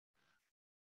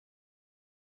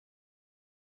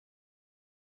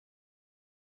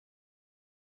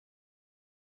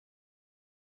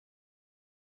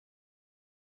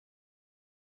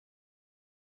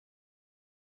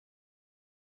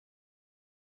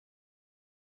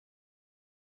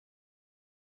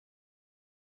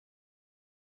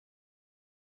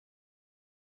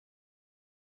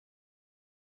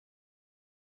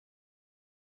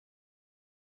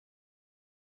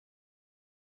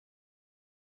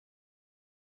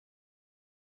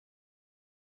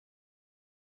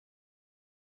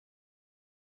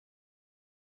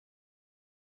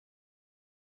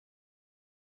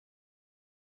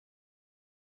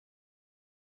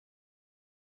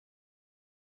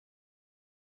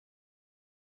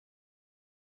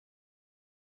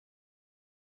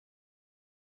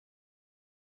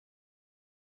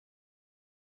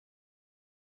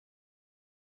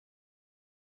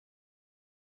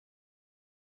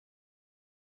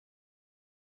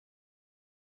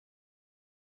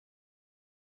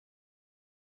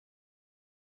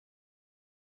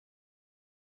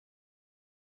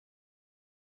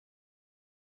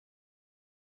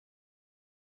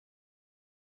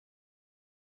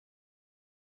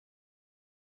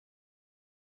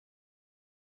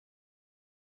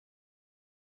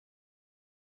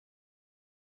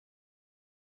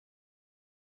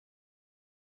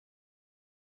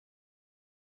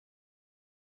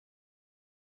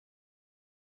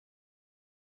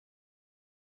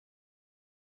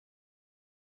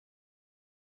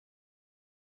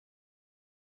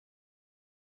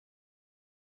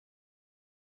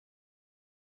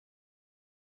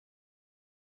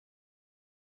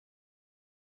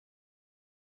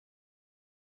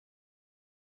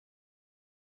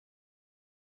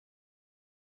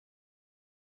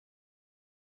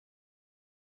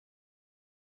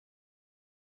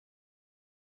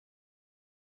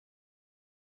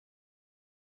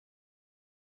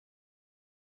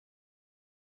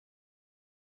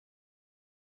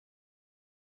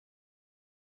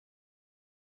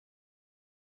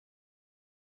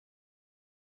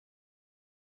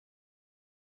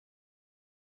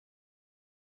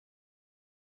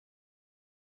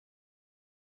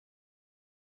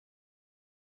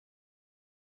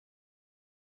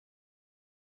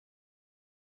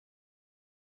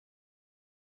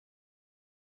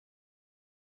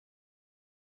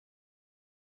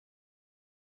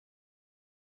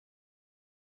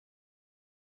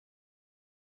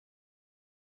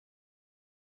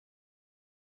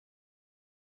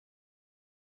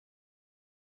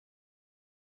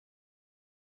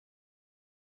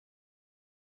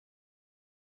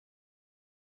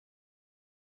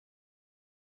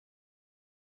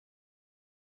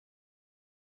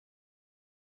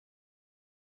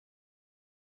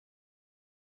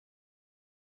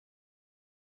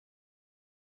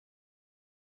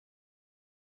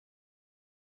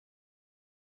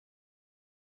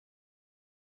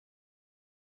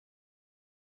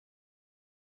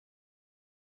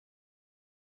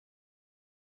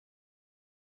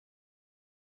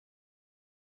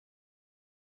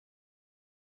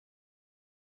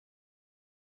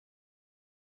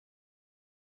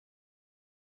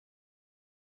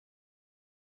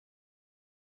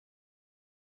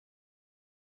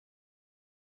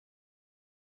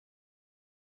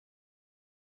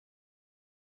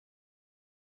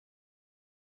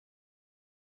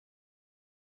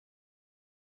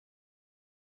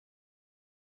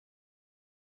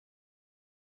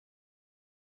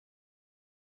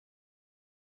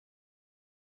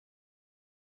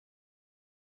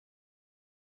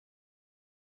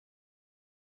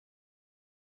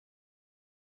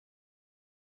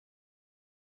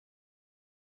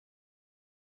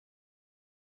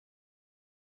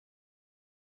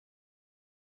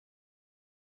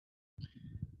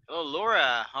Hello,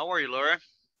 Laura. How are you, Laura?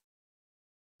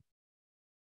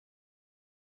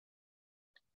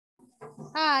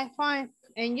 Hi, fine.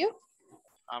 And you?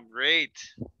 I'm great.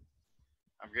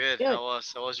 I'm good. Good. How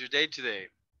was your day today?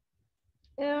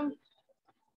 Um,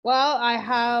 well, I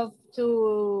have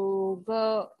to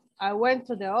go. I went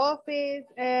to the office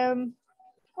and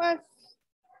was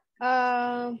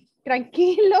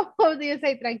tranquilo. How do you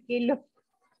say tranquilo?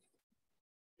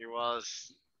 It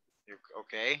was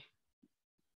okay.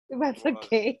 It was It was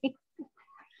okay.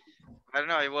 I don't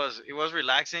know. It was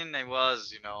relaxing. It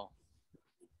was It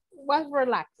was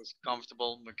relaxed. was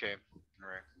comfortable. Okay. All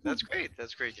right. That's great.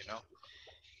 That's great.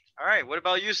 All right. What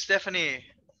about you, Stephanie?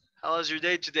 How was your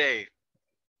day today?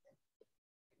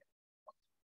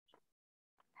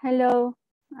 Hello,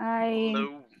 I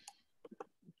Hello.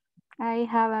 I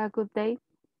have a good day.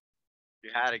 You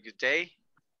had a good day.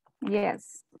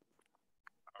 Yes.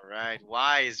 All right.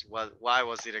 Why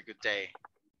was it a good day?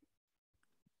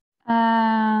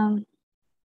 Um,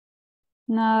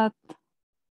 Not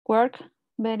work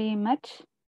very much.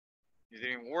 You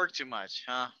didn't work too much,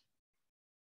 huh?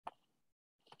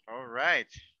 All right.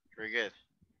 Very good.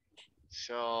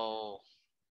 So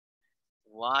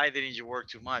why didn't you work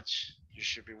too much? You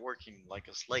should be working like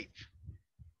a slave.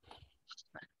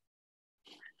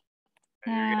 You're good.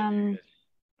 You're Um,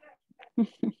 good.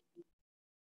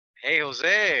 Hey,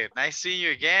 Jose. Nice seeing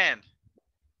you again.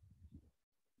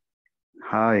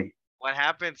 Hi. What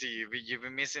happened to you? You've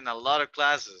been missing a lot of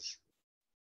classes.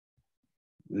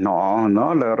 No,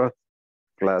 no, a lot of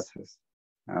classes.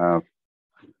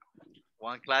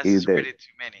 One class is Either pretty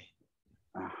too many.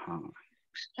 uh,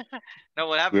 No,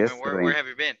 what happened, man? Where yesterday, have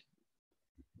you been?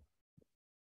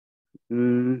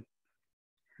 mm,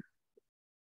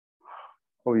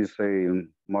 how you say,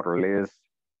 more or less,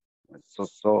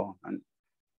 so, and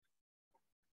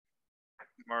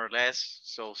More or less.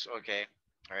 So okay.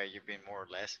 All right, you've been more or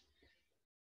less.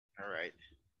 All right.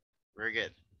 Very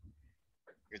good.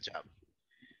 Good job.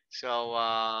 So,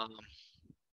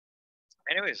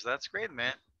 anyways, that's great,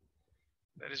 man.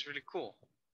 That is really cool.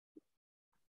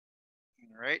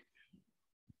 All right.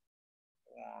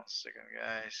 1 second,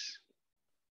 guys.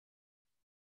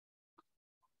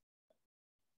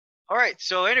 All right.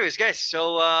 So, anyways, guys.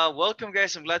 So, welcome,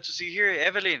 guys. I'm glad to see you here,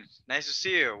 Evelyn. Nice to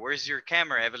see you. Where's your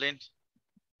camera, Evelyn?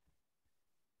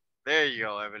 There you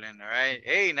go, Evelyn. All right.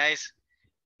 Hey, nice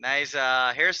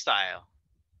hairstyle.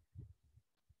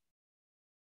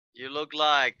 You look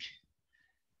like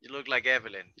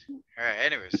Evelyn. All right.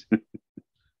 Anyways. All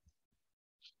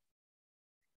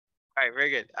right. Very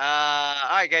good. All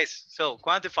right, guys. So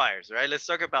quantifiers. Right. Let's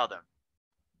talk about them.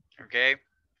 Okay.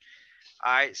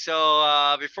 All right.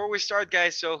 So before we start,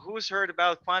 guys. So who's heard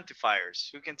about quantifiers?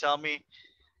 Who can tell me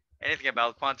anything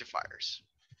about quantifiers?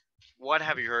 What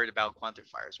have you heard about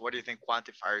quantifiers? What do you think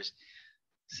quantifiers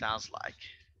sounds like?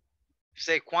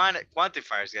 Say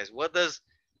quantifiers, guys. What does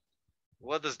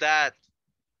that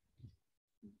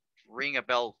ring a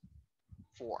bell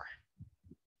for?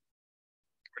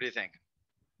 What do you think?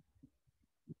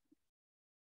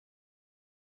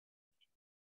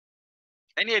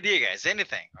 Any idea, guys?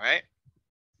 Anything? All right.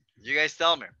 You guys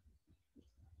tell me.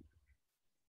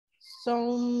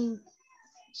 Some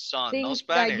Son, no things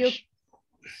that you, Spanish.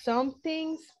 some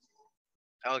things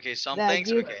Okay, some that things.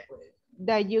 you Okay.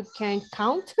 that you can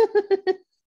count.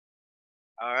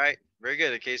 All right. Very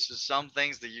good. Okay, so some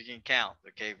things that you can count.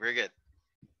 Okay, very good.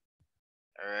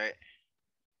 All right.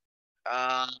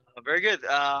 Uh, very good.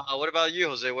 What about you,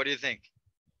 Jose? What do you think?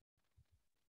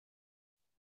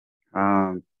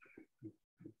 um,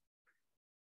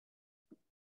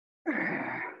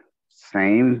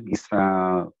 same is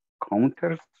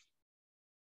counters.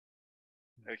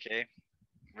 Okay,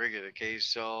 very good. Okay,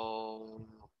 so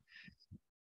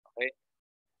okay,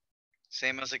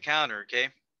 same as a counter. Okay.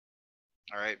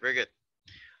 All right, very good.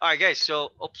 All right, guys.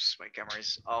 So, oops, my camera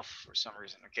is off for some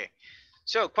reason. Okay.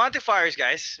 So quantifiers,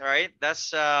 guys. All right,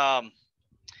 that's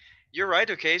you're right.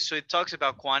 Okay, so it talks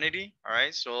about quantity. All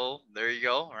right, so there you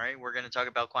go. All right, we're gonna talk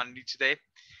about quantity today.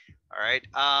 All right.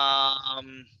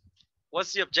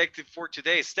 What's the objective for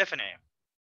today, Stephanie?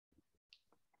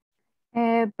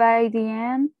 By the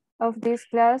end of this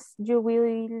class, you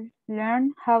will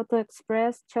learn how to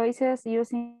express choices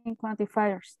using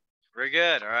quantifiers. Very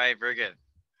good. All right, very good.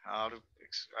 All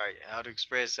right, how to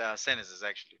express sentences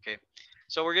actually. Okay,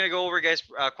 so we're gonna go over, guys,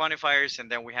 quantifiers,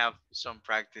 and then we have some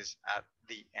practice at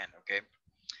the end. Okay.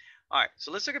 All right,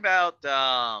 so let's talk about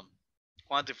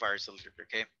quantifiers a little bit.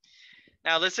 Okay.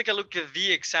 Now let's take a look at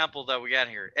the example that we got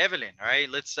here. Evelyn, all right,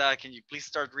 let's can you please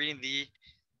start reading the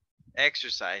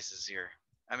exercises here?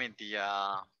 I mean the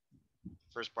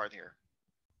first part here.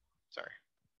 Sorry.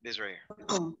 This right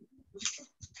here.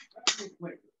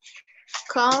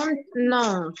 Count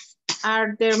nouns.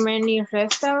 Are there many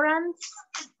restaurants?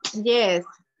 Yes,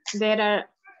 there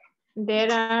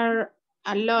are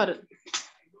a lot.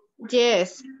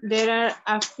 Yes, there are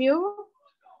a few.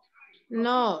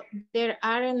 No, there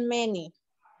aren't many.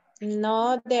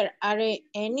 No, there aren't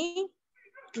any.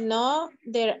 No,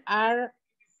 there are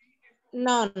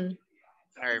none.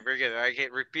 All right, very good. All right, okay,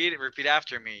 repeat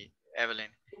after me, Evelyn.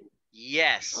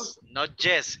 Yes, not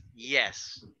just,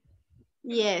 yes.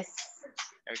 Yes.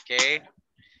 Okay.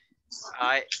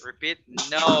 I repeat,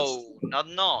 no, not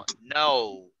no,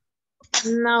 no.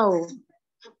 No.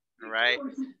 All right.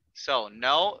 So,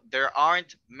 no, there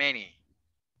aren't many.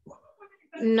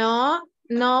 No,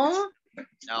 no,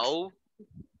 No,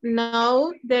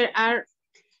 no, there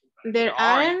there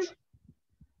aren't aren't.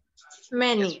 It's,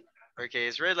 many. okay,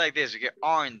 it's read like this. Okay,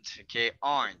 aren't. Okay,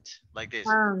 aren't. Like this.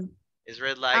 Um, It's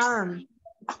read like arm,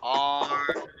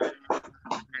 aren't.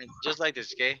 Just like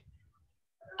this, okay?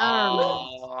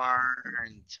 arm,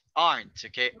 Aren't.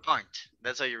 Okay, aren't.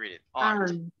 That's how you read it.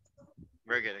 Aren't. arm,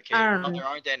 Very good. Okay. No, arm. there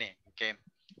aren't any. Okay.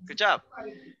 Good job.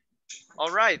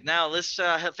 All right. Now let's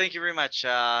thank you very much,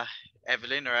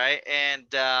 Evelyn. All right. And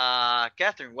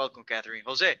Catherine, welcome, Catherine.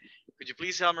 Jose, could you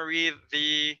please help me read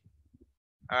the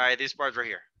all right, this part right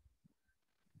here.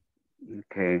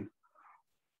 Okay.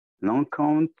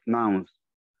 Non-count nouns.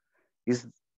 Is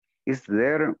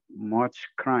there much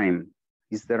crime?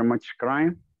 Is there much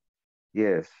crime?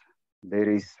 Yes, there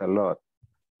is a lot.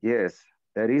 Yes,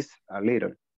 there is a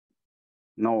little.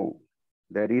 No,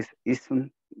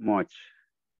 isn't much.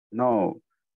 No,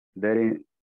 there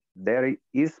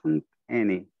isn't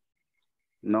any.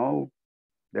 No,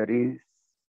 there is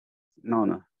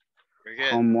no. Very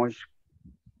good. How much?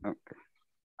 Okay.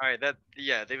 All right, that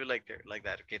yeah, they would like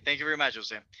that. Okay, thank you very much,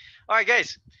 Jose. All right,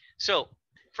 guys. So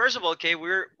first of all, okay,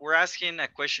 we're asking a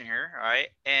question here, all right,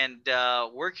 and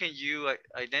where can you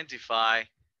identify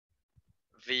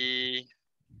the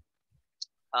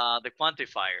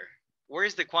quantifier? Where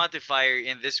is the quantifier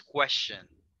in this question?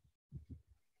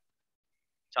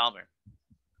 Tell me.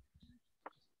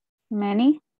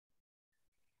 Many.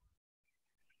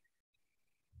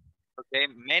 Okay,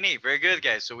 many. Very good,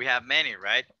 guys. So we have many,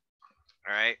 right?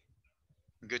 All right.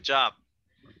 Good job.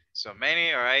 So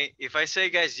many, all right. If I say,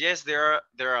 guys, yes, there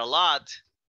are a lot,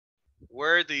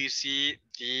 where do you see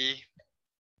the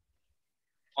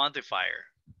quantifier?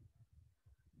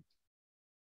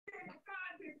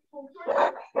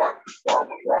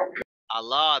 A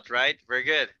lot, right? Very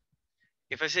good.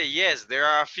 If I say, yes, there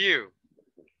are a few,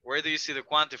 where do you see the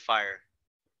quantifier?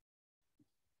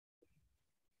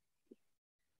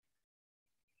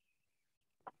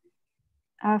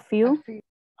 A few.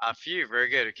 A few, very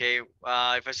good. Okay.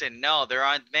 If I say, no, there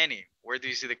aren't many, where do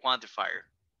you see the quantifier?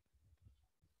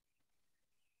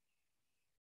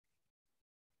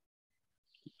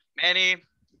 Many,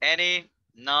 any,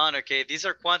 none. Okay, these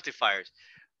are quantifiers.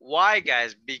 Why,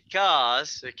 guys?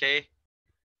 Because, okay,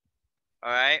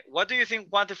 all right, what do you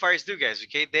think quantifiers do, guys?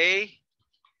 Okay, they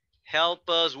help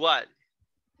us what?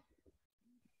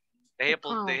 They help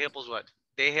us what?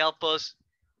 They help us,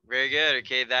 very good,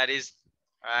 okay, that is,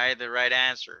 all right, the right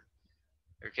answer.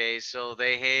 Okay, so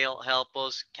they help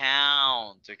us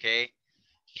count, okay?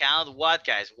 Count what,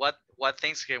 guys? What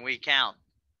things can we count?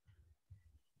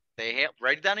 They help,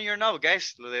 write it down in your note,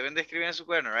 guys. Lo deben de escribir en su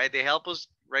cuaderno, right? They help us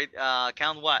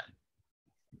count what?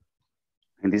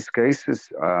 In this case,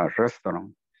 it's a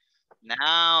restaurant.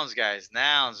 Nouns, guys,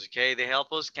 nouns, okay? They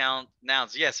help us count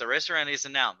nouns. Yes, a restaurant is a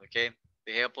noun, okay?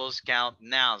 They help us count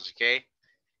nouns, okay?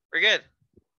 Very good.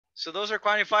 So those are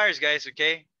quantifiers, guys,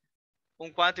 okay?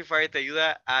 Un quantifier te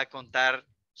ayuda a contar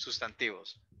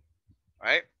sustantivos,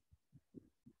 right?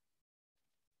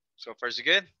 So far, so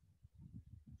good.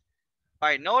 All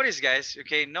right, notice, guys,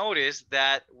 okay, notice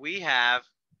that we have,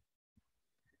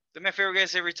 do me a favor,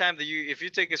 guys, every time that if you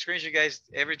take a screenshot, guys,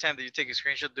 every time that you take a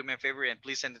screenshot, do me a favor and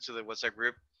please send it to the WhatsApp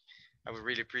group. I would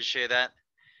really appreciate that.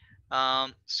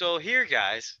 So here,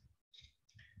 guys,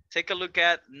 take a look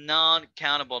at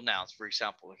non-countable nouns, for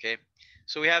example, okay?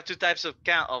 So we have two types of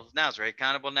nouns, right?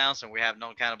 Countable nouns and we have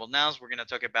non-countable nouns. We're gonna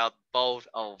talk about both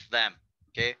of them,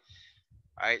 okay?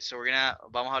 All right, so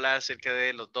vamos a hablar acerca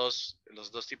de los dos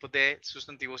tipos de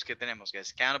sustantivos que tenemos,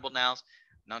 guys. Countable nouns,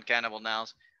 non-countable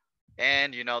nouns,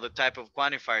 and you know the type of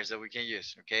quantifiers that we can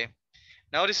use, okay?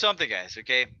 Notice something, guys,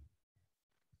 okay?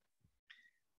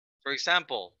 For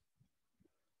example,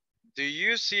 do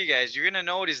you see, guys, you're gonna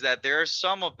notice that there are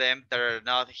some of them that are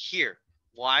not here.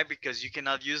 Why? Because you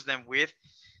cannot use them with,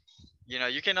 you know,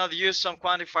 you cannot use some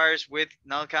quantifiers with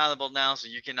non-countable nouns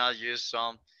and you cannot use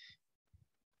some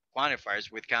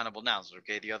quantifiers with countable nouns,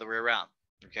 okay? The other way around,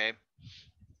 okay?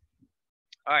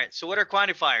 All right, so what are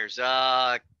quantifiers?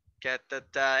 Get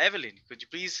that, Evelyn, could you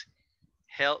please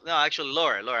help? No, actually,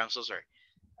 Laura, I'm so sorry.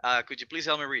 Could you please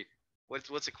help me read?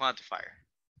 What's a quantifier?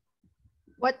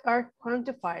 What are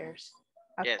quantifiers?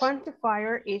 A Yes.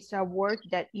 quantifier is a word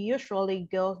that usually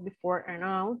goes before a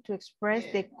noun to express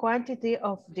the quantity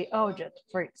of the object.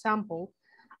 For example,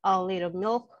 a little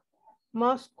milk.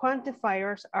 Most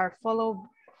quantifiers are followed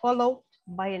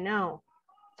by a noun,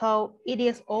 though it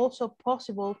is also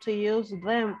possible to use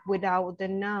them without the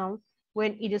noun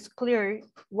when it is clear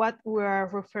what we are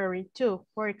referring to.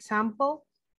 For example,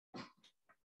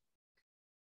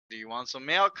 Do you want some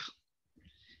milk?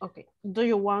 okay, do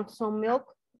you want some milk?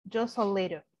 Just a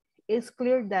little. It's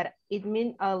clear that it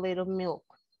means a little milk.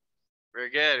 Very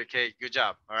good. Okay, good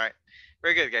job. All right.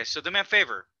 Very good, guys. So do me a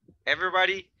favor.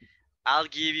 Everybody, I'll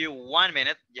give you 1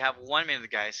 minute. You have 1 minute,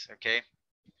 guys. Okay.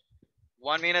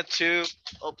 1 minute to,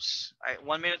 oops.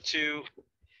 1 minute to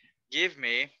give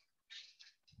me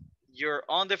your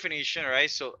own definition, all right?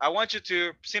 So I want you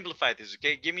to simplify this,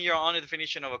 okay? Give me your own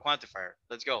definition of a quantifier.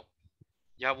 Let's go.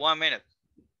 You have 1 minute.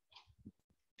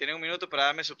 Tienen un minuto para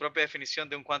darme su propia definición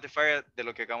de un quantifier de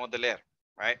lo que acabamos de leer,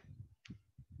 right?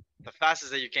 The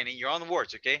fastest that you can in your own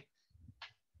words, okay?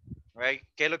 Right?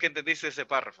 ¿Qué es lo que entendiste de ese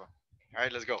párrafo? All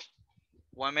right, let's go.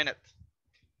 1 minute.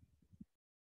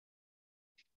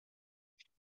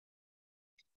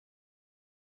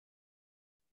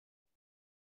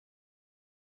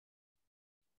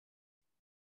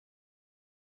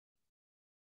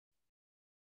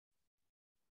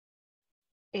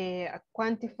 A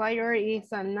quantifier is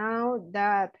a noun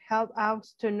that helps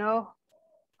us to know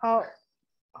how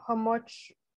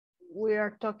much we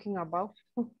are talking about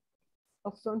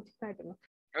of something. I don't know.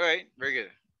 All right, very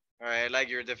good. All right, I like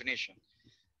your definition.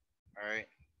 All right.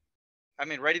 I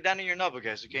mean, write it down in your notebook,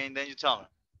 guys, okay? And then you tell me.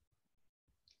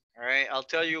 All right, I'll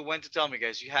tell you when to tell me,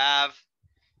 guys. You have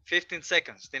 15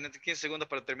 seconds. Tienen 15 segundos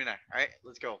para terminar. All right,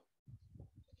 let's go.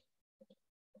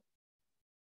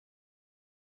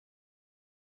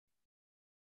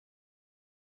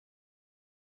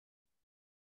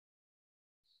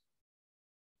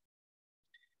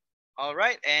 All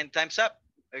right, and time's up.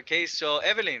 Okay, so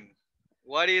Evelyn,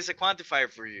 what is a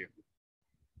quantifier for you?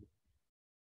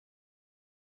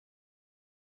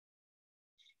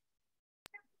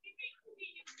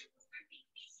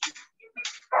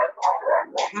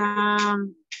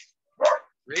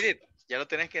 Read it. Ya lo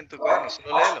tenés que en tu cuaderno,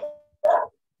 solo léelo.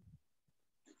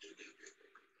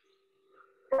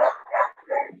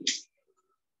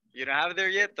 You don't have it there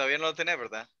yet? Todavía no lo tenés,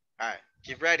 ¿verdad? All right,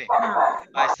 keep writing. All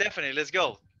right, Stephanie, let's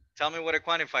go. Tell me what a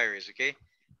quantifier is, okay?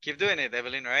 Keep doing it,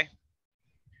 Evelyn, all right?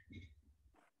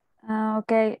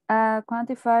 Okay, a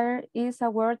quantifier is a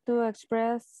word to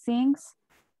express things,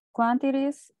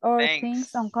 quantities, or things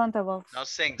Thanks. uncountables. No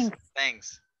things, Things.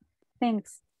 thanks.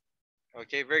 Things.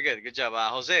 Okay, very good. Good job.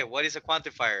 Jose, what is a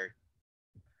quantifier?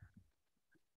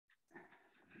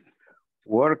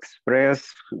 Word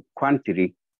express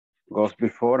quantity goes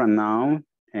before a noun,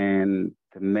 and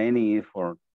the many is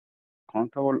for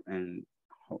countable and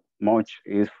much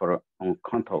is for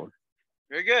uncountable.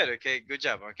 Very good. Okay, good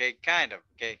job. Okay, kind of.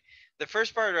 Okay, the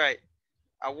first part, right?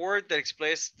 A word that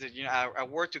explains, the, a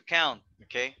word to count.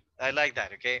 Okay, I like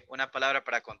that. Okay, una palabra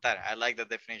para contar. I like that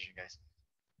definition, guys.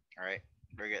 All right,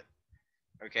 very good.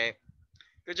 Okay,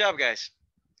 good job, guys.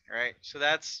 All right, so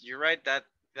you're right.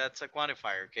 That's a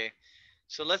quantifier. Okay,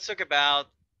 so let's talk about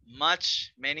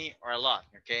much, many, or a lot.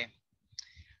 Okay,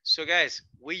 so guys,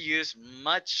 we use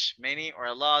much, many, or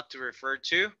a lot to refer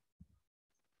to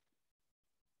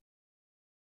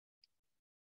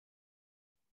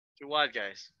what,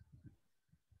 guys?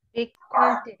 Big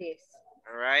quantities.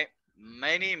 All right,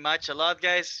 many, much, a lot,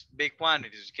 guys, big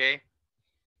quantities. Okay,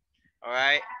 all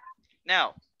right.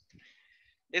 Now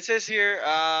it says here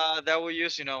that we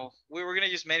use, we were gonna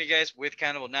use many, guys, with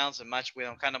countable nouns and much with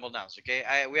uncountable nouns. Okay,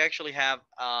 we actually have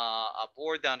a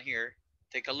board down here.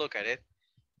 Take a look at it.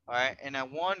 All right, and I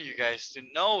want you guys to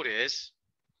notice.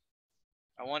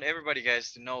 I want everybody,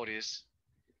 guys, to notice.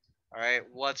 All right,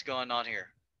 what's going on here?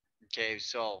 Okay,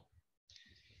 so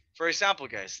for example,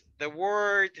 guys, the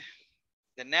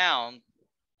noun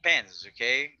pens.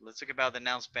 Okay, let's talk about the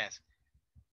noun pens.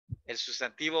 El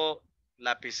sustantivo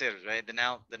lapiceros, right? The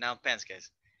noun pens, guys.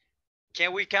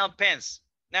 Can we count pens?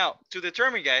 Now, to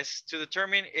determine, guys,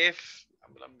 if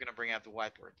I'm gonna bring out the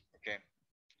whiteboard. Okay,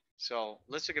 so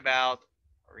let's talk about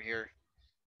over here.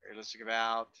 Let's talk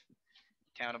about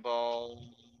countable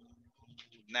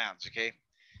nouns. Okay,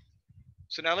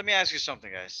 so now let me ask you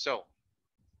something, guys. So,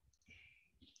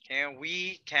 can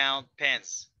we count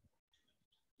pens?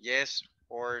 Yes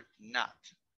or not?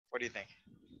 What do you think?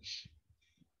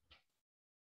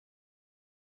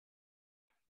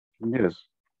 Yes.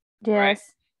 Right?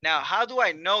 Yes. Now, how do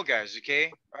I know, guys?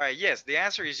 Okay. All right. Yes, the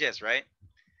answer is yes, right?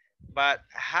 But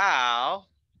how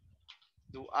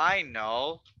do I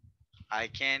know I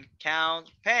can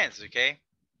count pens? Okay.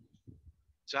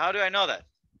 So how do I know that?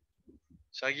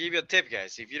 So I'll give you a tip,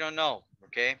 guys. If you don't know,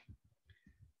 okay,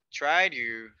 try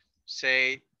to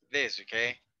say this,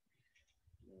 okay?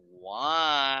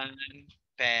 1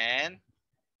 pen,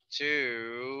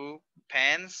 2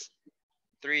 pens,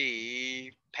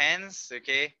 3 pens,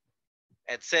 okay,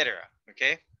 etc.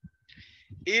 Okay.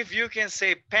 If you can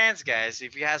say pens, guys,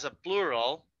 if it has a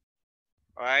plural,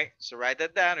 all right, so write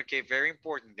that down, okay, very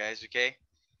important, guys, okay.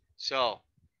 So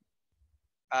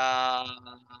uh,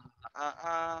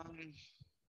 uh, um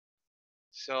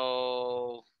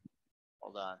so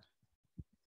hold on.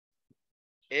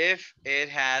 If it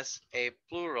has a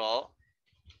plural,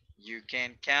 you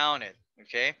can count it,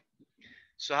 okay.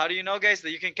 So how do you know, guys,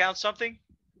 that you can count something?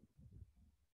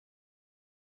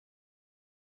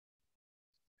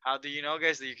 How do you know,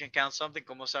 guys, that you can count something?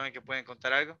 ¿Cómo saben que pueden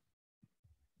contar algo?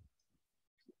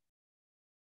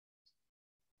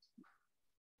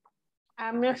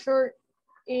 I'm not sure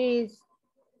is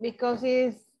because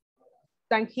it's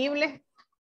tangible.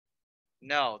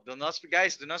 No, do not speak,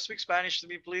 guys, do not speak Spanish to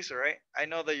me, please, all right? I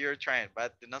know that you're trying,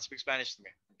 but do not speak Spanish to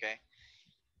me, okay?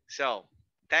 So,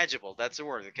 tangible, that's the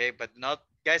word, okay? But not,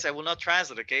 guys, I will not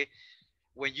translate, okay?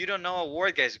 When you don't know a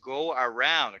word, guys, go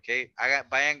around, okay?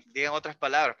 Vayan, digan otras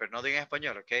palabras, pero no digan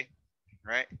español, okay?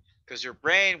 Right? Because your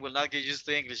brain will not get used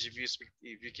to English if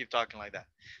you keep talking like that.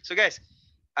 So, guys,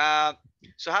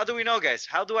 so how do we know, guys?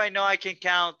 How do I know I can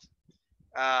count?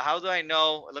 How do I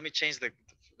know? Let me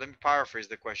paraphrase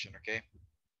the question, okay?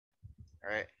 All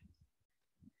right.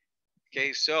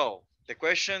 Okay, so the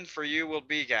question for you will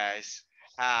be, guys,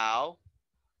 how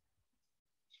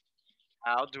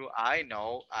do I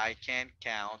know I can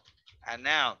count a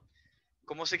noun?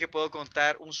 ¿Cómo sé que puedo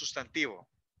contar un sustantivo?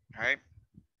 All right.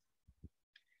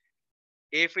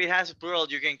 If it has a plural,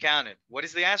 you can count it. What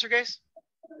is the answer, guys?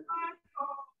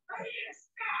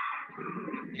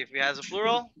 If it has a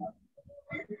plural?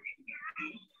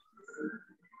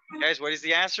 Guys, what is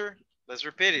the answer? Let's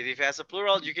repeat it. If it has a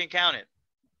plural, you can count it.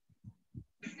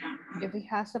 If it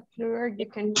has a plural, you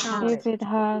can count If it. it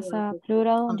has a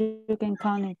plural, you can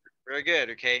count it. Very good,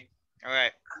 okay. All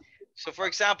right. So for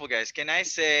example, guys, can I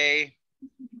say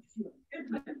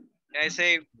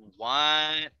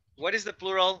one? What is the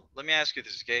plural? Let me ask you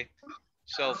this, okay?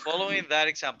 So following that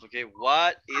example, okay,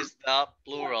 what is the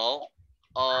plural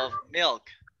of milk?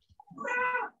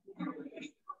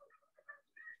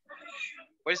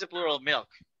 What is the plural of milk?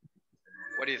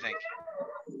 What do you think?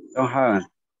 Don't have.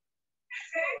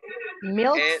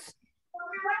 Milks.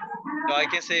 So I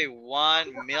can say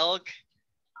 1 milk,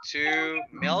 2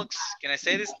 milks. Can I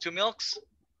say this? 2 milks?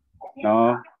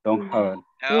 No, don't have.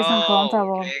 It's No,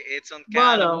 uncountable. okay, it's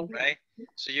uncountable, right?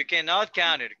 So you cannot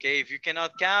count it, okay? If you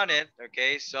cannot count it,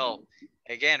 okay, so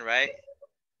again, right?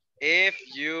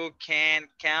 If you can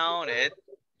count it,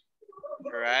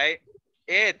 right?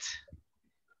 It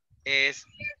is,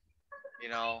 you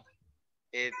know,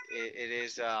 it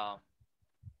is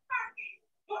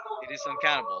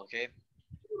uncountable, okay?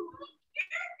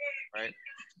 Right?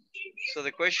 So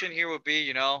the question here would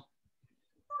be, all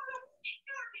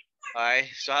right,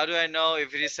 so how do I know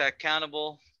if it is a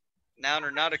countable noun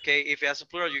or not? Okay, if it has a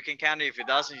plural, you can count it. If it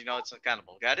doesn't, you know it's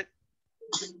uncountable. Got it?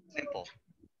 Simple.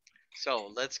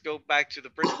 So let's go back to the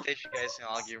presentation, guys, and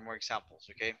I'll give you more examples,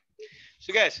 okay?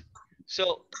 So guys,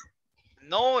 so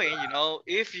knowing,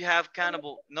 if you have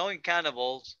knowing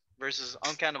countables versus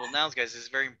uncountable nouns, guys, is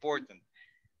very important.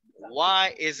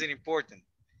 Why is it important?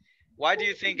 Why do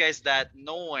you think, guys, that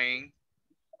knowing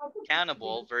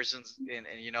countable versus and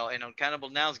uncountable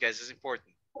nouns, guys, is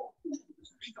important?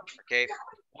 Okay,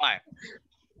 why?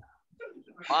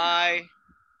 Why?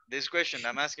 This question,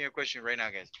 I'm asking you a question right now,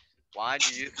 guys. Why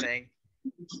do you think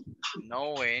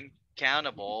knowing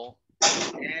countable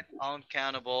and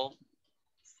uncountable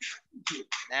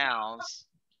nouns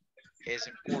is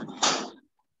important?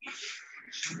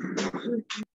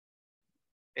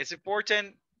 It's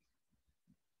important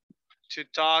to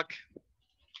talk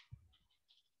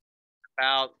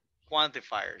about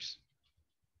quantifiers.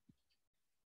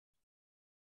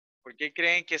 ¿Por qué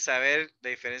creen que saber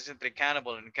la diferencia entre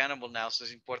countable y uncountable nouns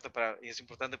es importante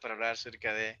para hablar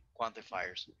acerca de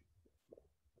quantifiers?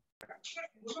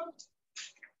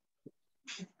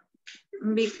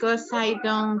 Because I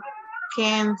don't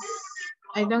can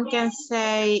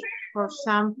say, for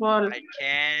example, I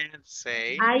can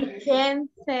say I can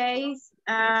say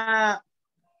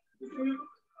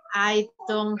I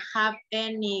don't have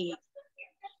any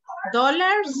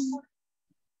dollars,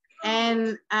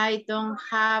 and I don't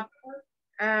have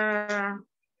uh,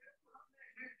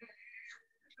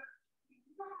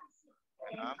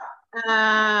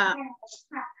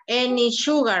 any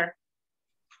sugar.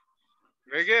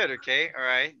 Very good. Okay. All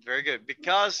right. Very good.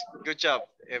 Because, good job,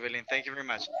 Evelyn. Thank you very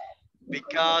much.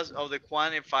 Because of the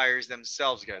quantifiers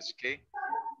themselves, guys. Okay.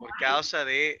 Por causa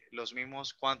de los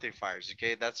mismos quantifiers.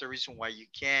 Okay. That's the reason why you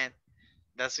can't.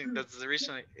 That's the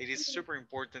reason it is super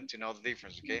important to know the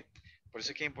difference. Okay. Por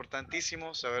eso que es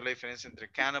importantísimo saber la diferencia entre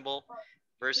countable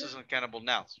versus uncountable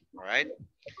nouns. All right.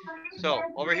 So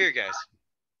over here, guys.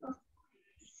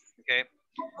 Okay.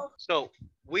 So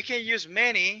we can use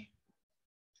many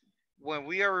when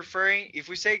we are referring, if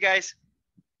we say, guys,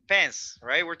 pens,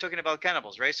 right? We're talking about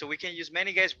countables, right? So we can use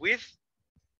many, guys, with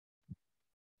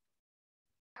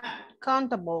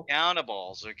Countable.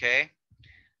 countables, okay?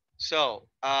 So,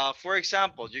 for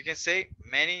example, you can say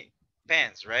many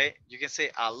pens, right? You can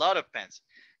say a lot of pens.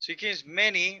 So you can use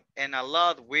many and a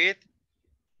lot with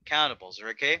countables,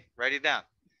 okay? Write it down.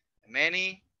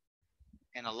 Many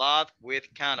and a lot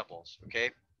with countables,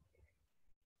 okay?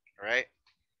 All right.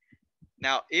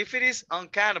 Now, if it is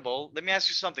uncountable, let me ask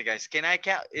you something, guys. Can I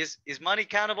count? Is money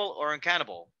countable or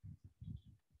uncountable?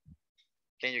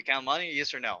 Can you count money?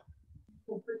 Yes or no?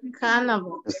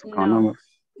 Countable. It's No. countable.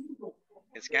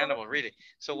 It's countable, really.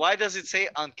 So why does it say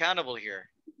uncountable here?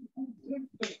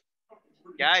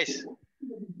 Guys,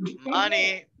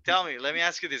 money, tell me, let me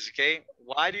ask you this, okay?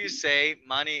 Why do you say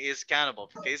money is countable?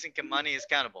 ¿Por qué dicen que money is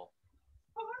countable?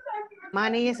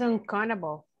 Money is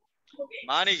uncountable.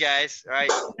 Money, guys, all right?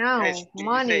 No, Guys,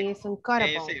 money is can you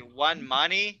uncountable. say one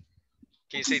money?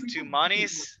 Can you say two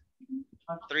monies?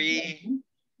 Three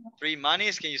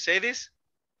monies? Can you say this?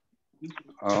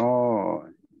 Oh,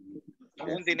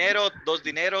 Un dinero, dos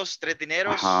dineros, tres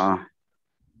dineros? uh-huh.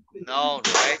 No,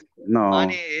 right? No.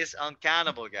 Money is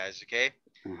uncountable, guys, okay?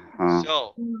 Uh-huh.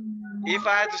 So, if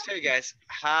I had to say, guys,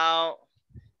 how,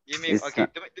 give me, It's okay,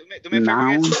 do me a favor,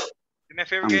 noun guys. Do me a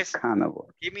favor, guys. uncountable.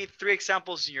 Give me 3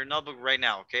 examples in your notebook right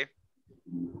now, okay?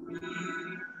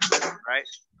 Right,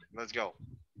 let's go.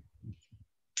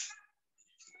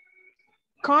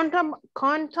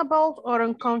 Countables or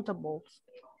uncountables?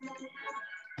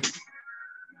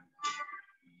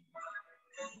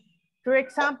 For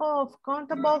example of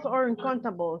countables or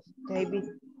uncountables, David.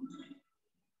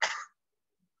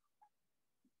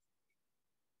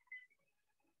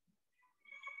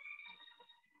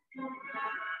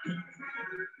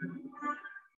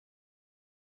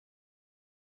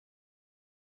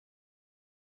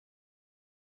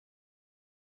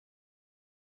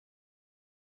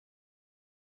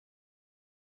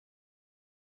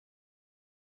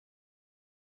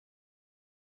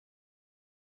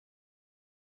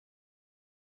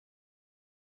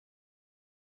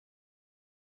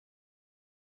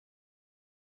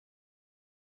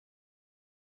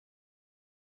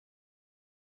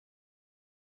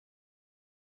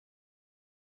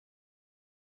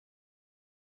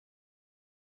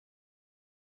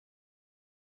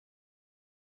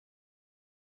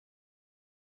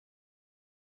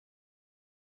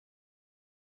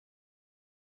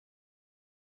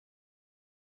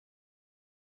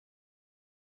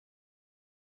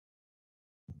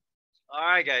 All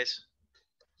right, guys.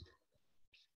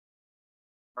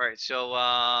 All right, so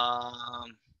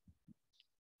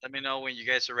let me know when you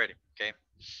guys are ready, okay?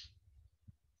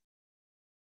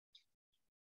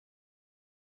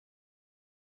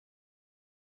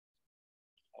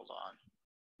 Hold on.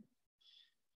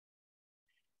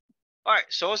 All right,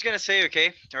 so I was gonna say,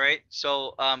 okay, all right.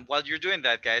 So while you're doing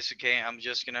that, guys, okay, I'm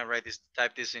just gonna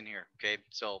type this in here, okay.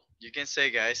 So you can say,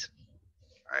 guys,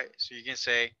 all right. So you can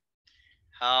say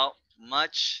how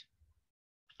much.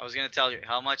 I was gonna tell you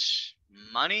how much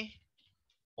money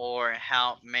or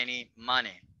how many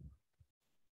money.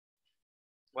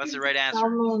 What's the right How answer?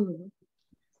 many?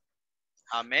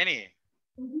 How many?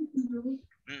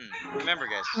 Remember,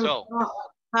 guys. So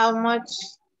How much?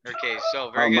 okay, so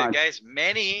How very good, much? guys.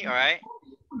 Many, all right.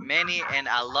 Many and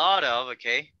a lot of,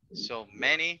 okay. So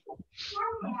many.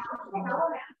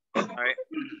 All right.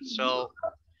 So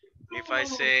if I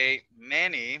say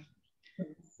many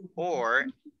or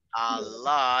a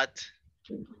lot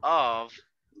of,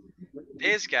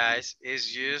 this, guys,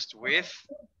 is used with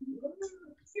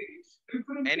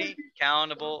any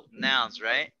countable nouns,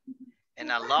 right?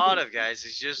 And a lot of, guys,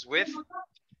 is used with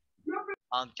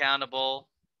uncountable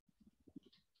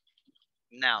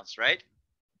nouns, right?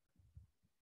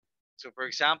 So for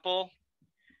example,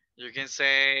 you can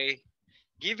say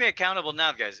Give me a countable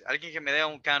noun, guys. Alguien que me dé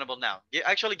un countable noun.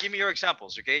 Actually, give me your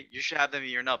examples, okay? You should have them in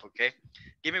your notebook, okay?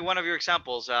 Give me one of your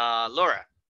examples, Laura.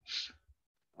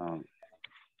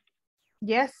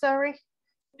 Yes, sorry.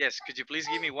 Yes, could you please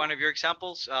give me one of your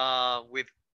examples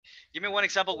give me one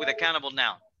example with a countable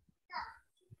noun.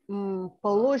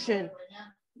 Pollution.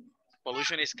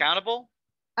 Pollution is countable?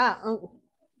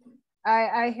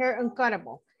 I hear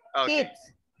uncountable. Okay. Kids.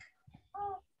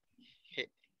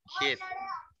 Hit.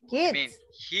 Kids. I mean,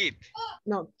 heat.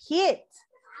 No, kids.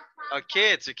 Oh,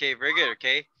 kids. Okay, very good.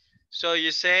 Okay. So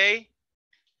you say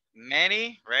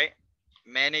many, right?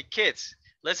 Many kids.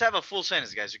 Let's have a full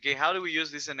sentence, guys. Okay. How do we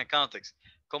use this in a context?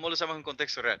 ¿Cómo lo usamos en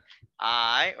contexto real?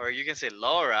 I, or you can say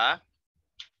Laura.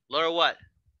 Laura what?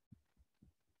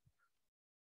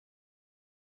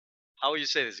 How would you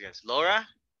say this, guys? Laura?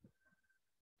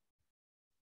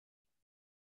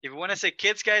 If you want to say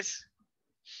kids, guys.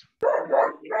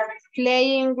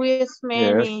 Playing with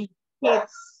many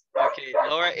kids. Okay,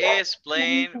 Laura is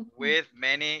playing with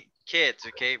many kids.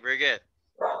 Okay, very good.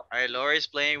 All right, Laura is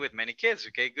playing with many kids.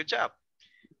 Okay, good job.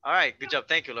 All right, good job.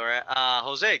 Thank you, Laura.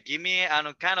 Jose, give me an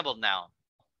uncountable noun.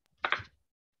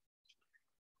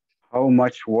 How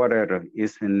much water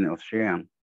is in the ocean?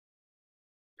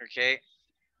 Okay,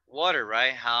 water,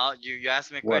 right? How you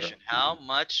asked me a question. How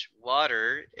much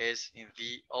water is in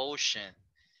the ocean?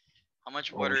 How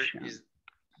much water is?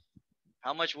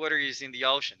 How much water is in the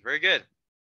ocean? Very good.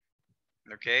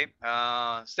 Okay,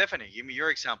 Stephanie, give me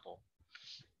your example.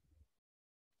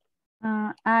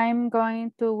 I'm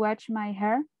going to wash my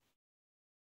hair.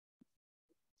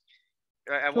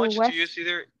 I want you to use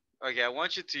either. Okay, I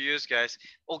want you to use, guys.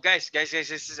 Oh, guys,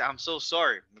 I'm so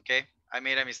sorry. Okay, I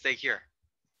made a mistake here.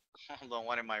 Hold on,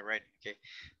 what am I writing? Okay,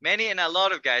 many and a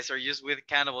lot of, guys, are used with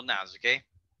countable nouns. Okay,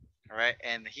 all right,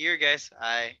 and here, guys,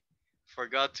 I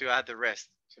forgot to add the rest.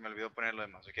 Se me olvidó poner lo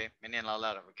demás. Okay, many and a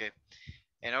lot of. Okay,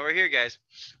 and over here, guys,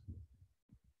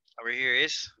 over here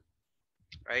is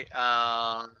right.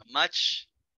 Much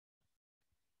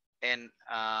and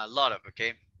a lot of.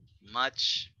 Okay,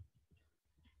 much.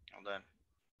 Hold on.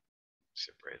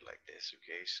 Separate like this.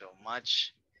 Okay, so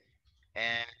much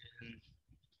and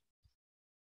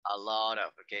a lot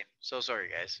of. Okay, so sorry,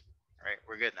 guys. All right,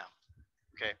 we're good now.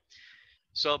 Okay,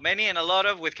 so many and a lot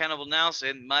of with countable nouns,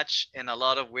 and much and a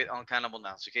lot of with uncountable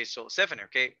nouns. Okay, so Stephanie,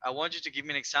 okay, I want you to give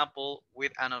me an example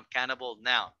with an uncountable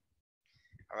noun.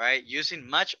 All right, using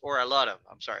much or a lot of.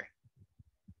 I'm sorry.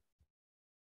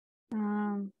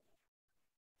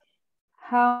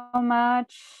 How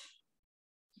much?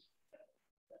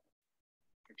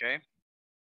 Okay.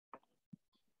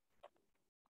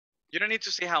 You don't need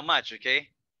to say how much, okay?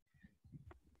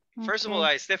 First of all,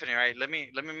 Stephanie, right? Let me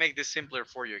make this simpler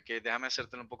for you, okay? Déjame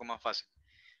hacértelo un poco más fácil.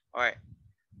 All right.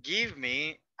 Give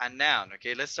me a noun,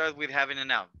 okay? Let's start with having a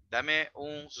noun. Dame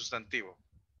un sustantivo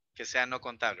que sea no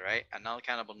contable, right? A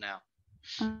non-countable noun.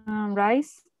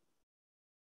 Rice.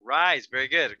 Rice, very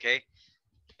good, okay?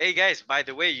 Hey, guys, by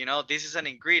the way, you know, this is an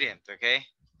ingredient, okay?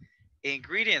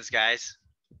 Ingredients, guys,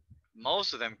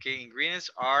 most of them, okay? Ingredients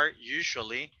are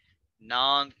usually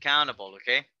non-countable,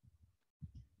 okay?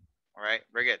 All right,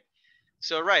 very good.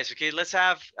 So rice, okay, let's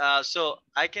have, so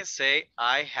I can say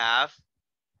I have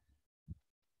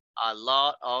a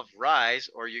lot of rice,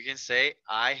 or you can say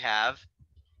I have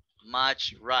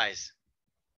much rice.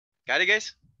 Got it,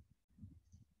 guys?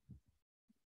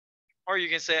 Or you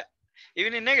can say,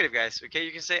 even in negative, guys, okay,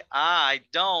 you can say I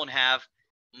don't have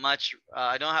much,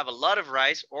 I don't have a lot of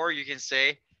rice, or you can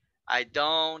say I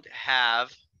don't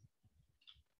have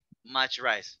much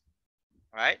rice.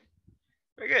 All right,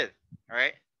 very good. All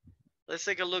right, let's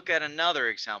take a look at another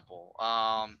example.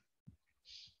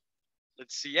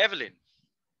 Let's see, Evelyn.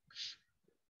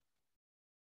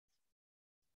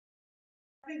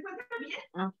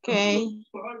 Okay.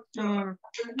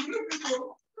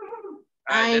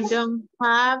 I don't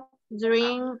have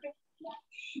drink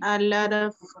a lot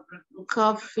of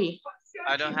coffee.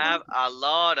 I don't have a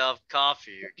lot of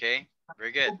coffee, okay?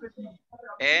 Very good.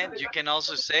 And you can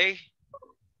also say,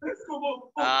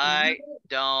 I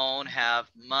don't have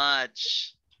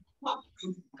much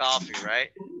coffee, right?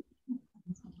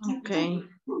 Okay.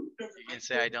 You can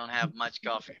say I don't have much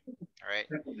coffee, all right?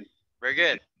 Very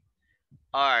good.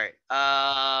 All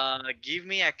right, give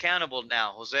me a countable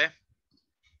now, Jose.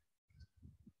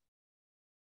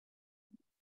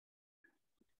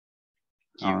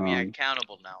 Give me a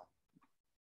countable now.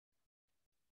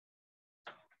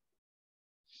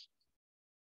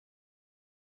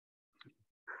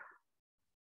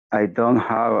 I don't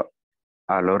have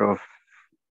a lot of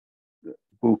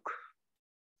books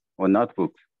or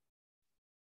notebooks.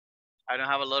 I don't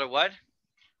have a lot of what?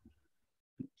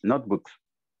 Notebooks.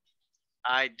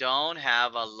 I don't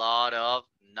have a lot of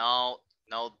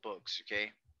notebooks,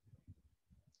 okay?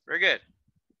 Very good.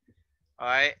 All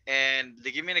right, and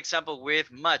they give me an example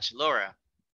with much, Laura.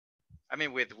 I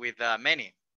mean with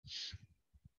many.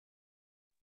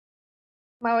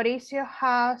 Mauricio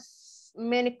has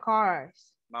many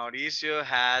cars. Mauricio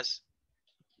has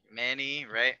many,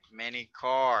 right? Many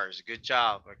cars. Good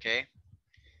job, okay?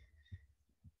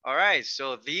 All right,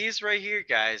 so these right here,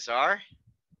 guys, are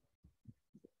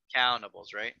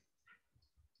countables, right?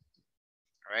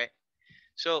 All right.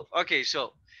 So, okay,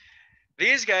 so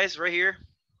these guys right here,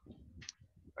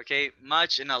 okay,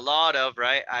 much and a lot of,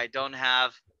 right? I don't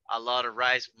have a lot of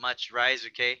rice, much rice,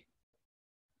 okay?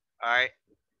 All right.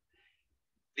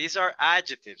 These are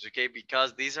adjectives, okay?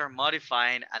 Because these are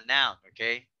modifying a noun,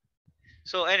 okay?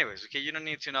 So anyways, okay, you don't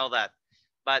need to know that.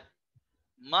 But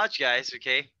much, guys,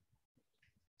 okay?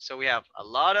 So we have a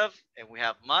lot of, and we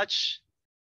have much,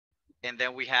 and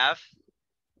then we have,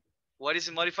 what is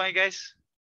it modifying, guys?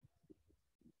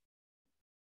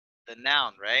 The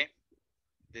noun, right?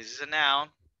 This is a noun,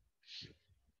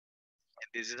 and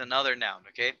this is another noun,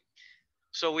 okay?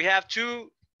 So we have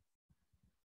two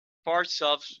parts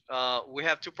of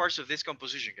this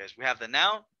composition, guys. We have the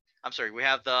noun, I'm sorry, we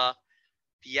have the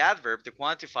adverb, the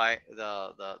quantifier,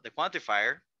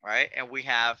 right? And we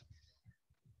have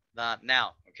the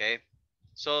noun, okay?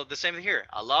 So the same thing here,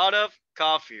 a lot of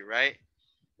coffee, right?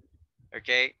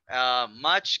 Okay,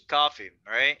 much coffee,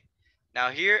 right? Now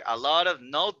here, a lot of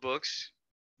notebooks,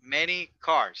 many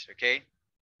cars, okay?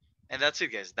 And that's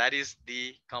it, guys. That is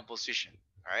the composition,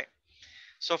 all right?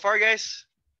 So far, guys,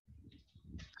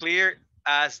 clear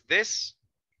as this?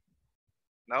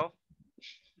 No?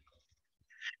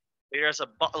 Clear as a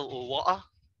bottle of water?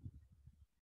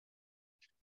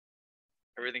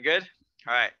 Everything good?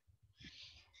 All right.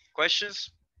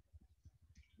 Questions?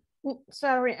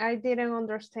 Sorry, I didn't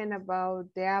understand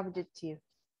about the adjective.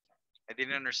 I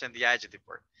didn't understand the adjective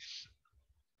part.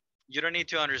 You don't need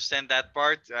to understand that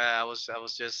part. I was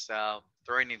just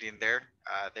throwing it in there.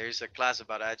 There is a class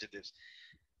about adjectives,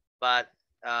 but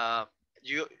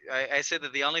I said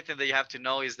that the only thing that you have to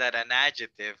know is that an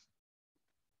adjective.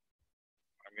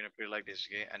 I'm gonna put it like this,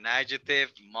 okay? An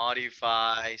adjective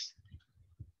modifies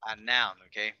a noun,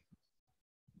 okay?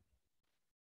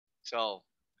 So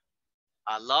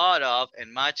a lot of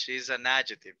and much is an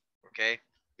adjective, okay?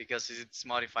 Because it's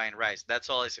modifying rice. That's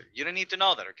all I said. You don't need to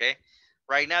know that, okay?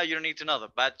 Right now you don't need to know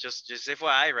that, but just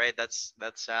FYI, right? That's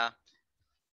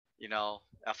you know,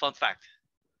 a fun fact,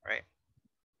 right?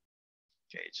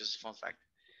 Okay, just a fun fact.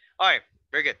 All right,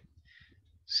 very good.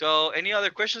 So any other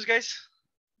questions, guys?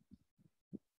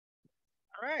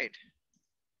 All right.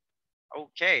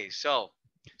 Okay, so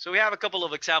we have a couple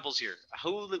of examples here.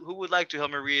 Who would like to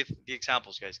help me read the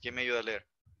examples, guys? Give me your letter.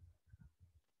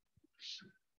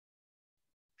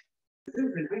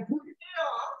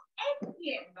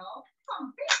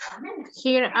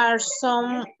 Here are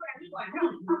some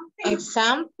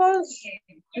examples.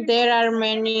 There are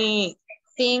many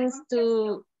things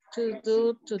to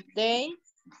do today.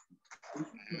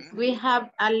 We have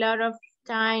a lot of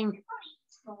time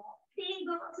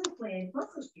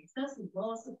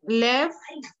left.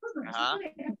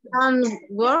 Don't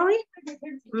worry.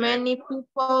 Many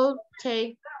people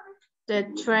take the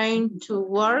train to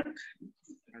work.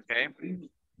 Okay.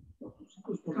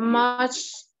 Much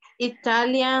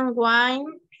Italian wine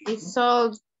is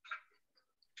sold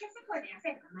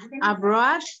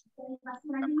abroad.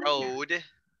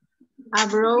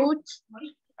 Abroad.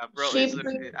 Is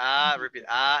repeat.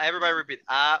 Everybody repeat.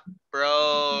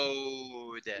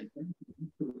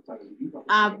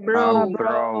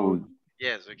 Abroad.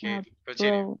 Yes, okay.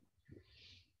 Continue.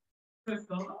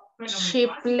 She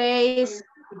plays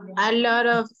a lot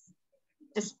of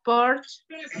sports.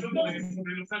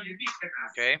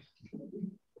 Okay.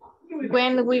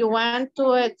 When we want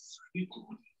to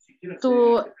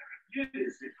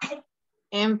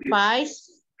emphasize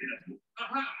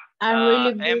a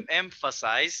really big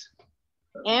emphasize.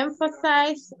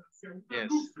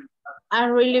 Yes.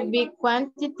 A really big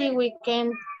quantity, we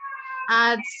can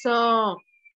add so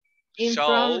in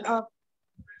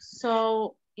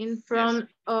front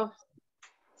of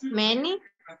many.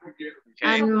 Okay.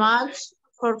 And much.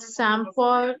 For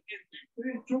example,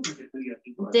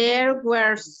 there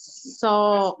were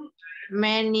so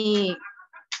many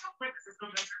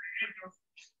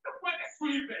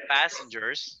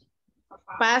passengers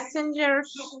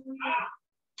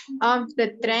of the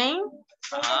train.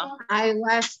 I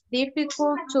was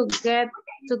difficult to get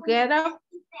up.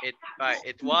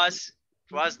 It was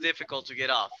difficult to get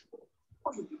off.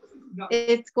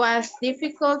 It was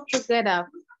difficult to get up.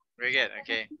 Very good.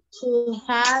 Okay. She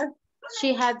had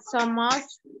She had so much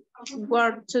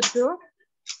work to do.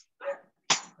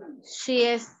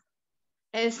 She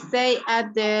stay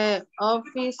at the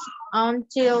office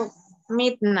until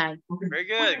midnight. Very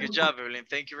good. Good job, Evelyn.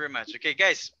 Thank you very much. Okay,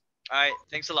 guys. All right.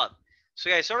 Thanks a lot. So,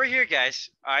 guys, over here, guys.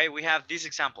 All right, we have these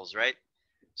examples, right?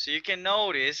 So you can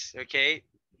notice, okay.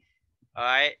 All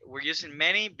right, we're using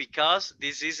many because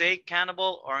this is a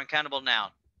countable or uncountable noun.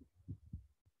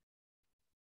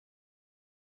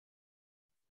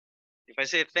 If I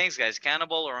say thanks, guys,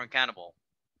 countable or uncountable?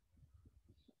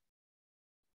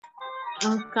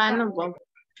 Uncountable.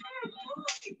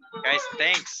 Guys,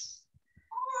 thanks.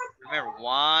 Remember,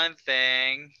 one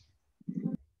thing,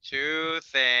 two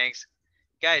things.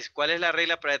 Guys, ¿cuál es la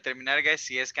regla para determinar, guys,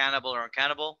 si es countable or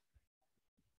uncountable?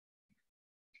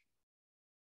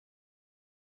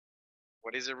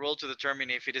 What is the rule to determine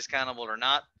if it is countable or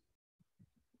not?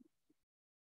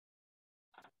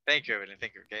 Thank you, Evelyn.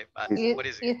 Thank you. Okay. What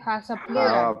is it? It has a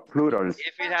plural. Plurals.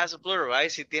 If it has a plural,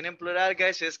 right? Si tienen plural,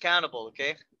 guys, it's countable.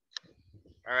 Okay.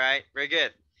 All right. Very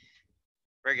good.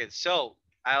 Very good. So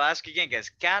I'll ask you again, guys.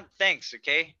 Can't thanks.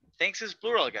 Okay. Thanks is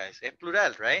plural, guys. Es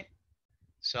plural, right?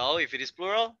 So if it is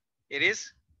plural, it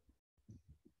is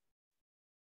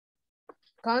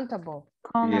Countable.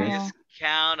 Yes.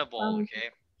 countable. Okay.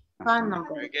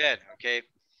 Countable. Very good. Okay.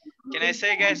 Can I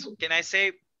say, guys? Can I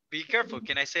say? Be careful.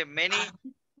 Can I say many?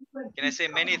 Can I say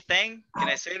many thing? Can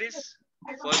I say this?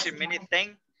 Puedo decir many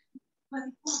thing?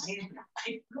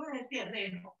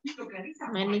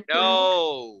 Many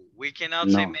No, we cannot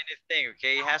say No. many thing.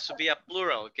 Okay, it has to be a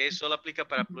plural. Okay, solo aplica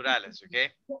para plurales.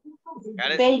 Okay,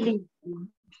 got it? Daily. All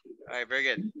right, very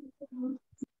good. All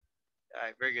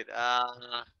right, very good. All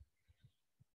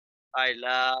right,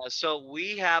 so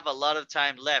we have a lot of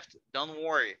time left. Don't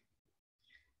worry.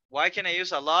 Why can I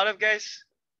use a lot of, guys?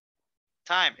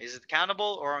 Time. Is it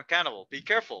countable or uncountable? Be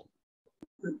careful.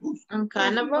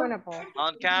 Uncountable. Countable.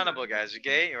 Uncountable, guys.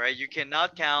 Okay, all right. You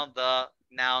cannot count the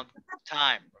noun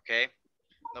time. Okay.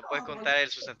 No puedes contar el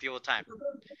sustantivo time.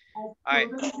 All right.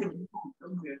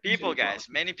 People, guys.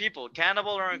 Many people.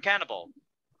 Countable or uncountable?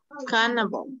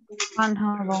 Countable.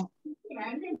 Countable.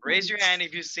 Raise your hand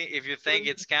if you think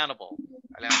it's countable.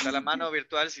 Levanta la mano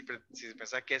virtual si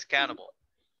pensás que es countable.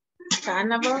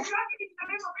 Countable.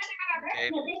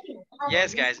 Okay.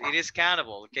 Yes, guys, it is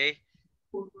countable. Okay.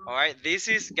 All right. This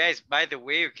is, guys, by the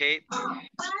way, okay.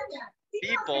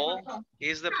 People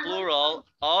is the plural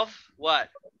of what?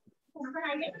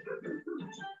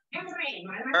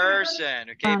 Person.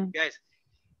 Okay, guys.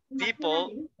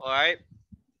 People. All right.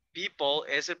 People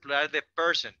is el plural de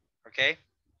person. Okay.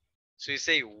 So you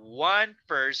say one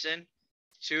person,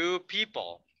 two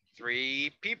people,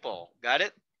 three people. Got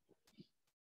it?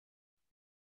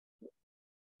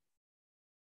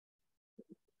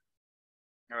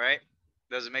 All right.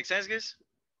 Does it make sense, guys?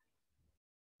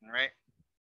 All right.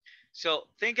 So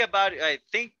think about it.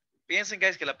 Piensen,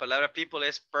 guys, que la palabra people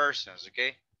es persons.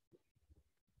 Okay.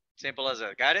 Simple as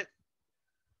that. Got it?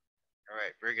 All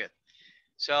right. Very good.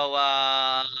 So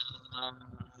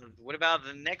what about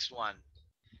the next one?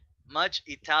 Much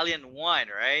Italian wine,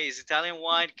 right? Is Italian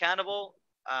wine countable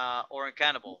or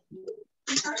uncountable?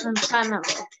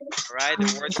 Uncountable. Right,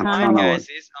 the word Uncountable. wine, guys,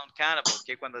 is uncountable.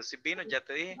 Okay, cuando es vino, ya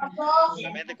te dije.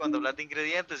 Solamente cuando hablas de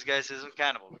ingredientes, guys, is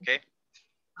uncountable. Okay,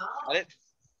 got it?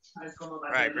 All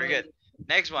right, very good.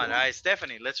 Next one. All right,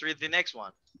 Stephanie, let's read the next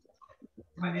one.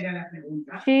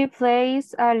 She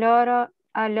plays a lot of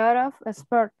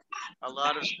sport. A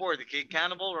lot of sport. Okay,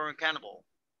 countable or uncountable?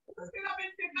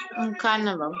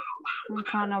 Uncountable.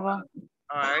 Uncountable.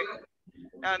 All right.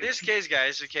 Now in this case,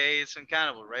 guys, okay, it's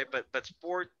uncountable, right? But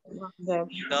sport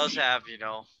does have, you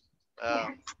know. All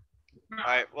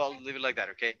right. Well, leave it like that.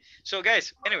 Okay. So,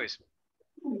 guys, anyways,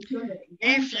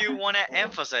 if you want to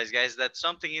emphasize, guys, that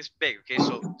something is big, okay.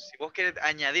 So, si vos querés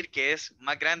añadir que es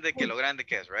más grande que lo grande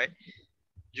que es, right?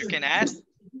 You can add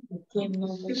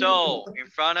so in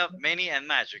front of many and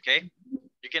much, okay.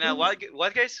 You can add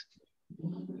what, guys?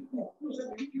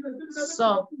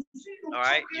 So. All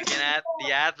right, you can add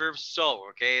the adverb so,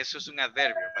 okay? Eso es un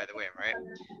adverbio, by the way, right?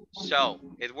 So,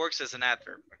 it works as an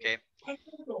adverb, okay?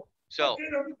 So,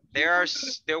 there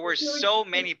were so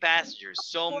many passengers,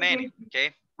 so many,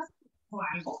 okay?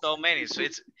 So many. So,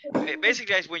 it's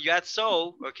basically, guys, when you add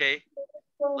so, okay?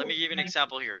 Let me give you an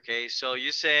example here, okay? So,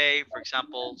 you say, for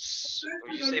example,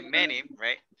 you say many,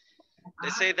 right?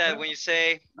 Let's say that when you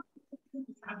say,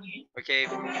 okay,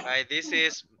 right, this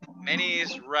is, many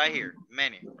is right here,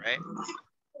 many, right?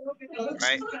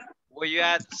 Right? Well, you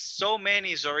add so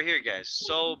many is over here, guys,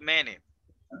 so many,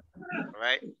 all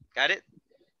right? Got it?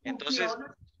 Entonces,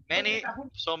 many,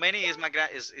 so many is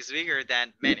bigger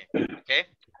than many, okay?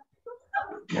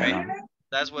 Right?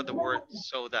 That's what the word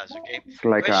so does, okay? It's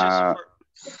like Questions for,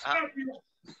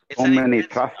 it's so an many intensifier.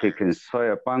 traffic in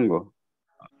Soyapango.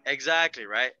 Exactly,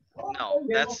 right? No,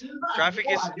 that's traffic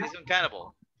is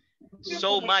uncountable.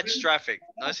 So much traffic.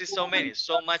 No, this is so many.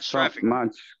 So much So traffic.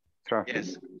 much traffic.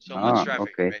 Yes, so much Ah,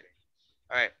 traffic, okay. right?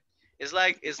 All right. It's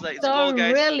So called,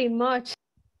 guys. really much.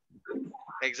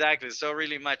 Exactly. So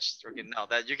really much. Okay, no,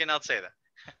 that you cannot say that.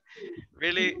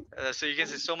 Really. So you can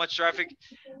say so much traffic.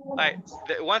 All right.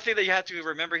 The one thing that you have to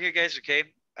remember here, guys. Okay.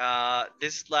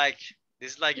 This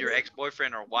is like your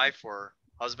ex-boyfriend or wife or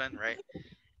husband, right?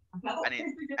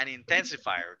 An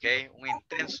intensifier. Okay. Un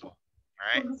intenso. All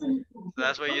right. So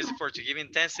that's what you use it for, to give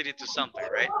intensity to something,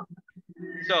 right?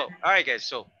 So, all right, guys.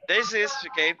 So this is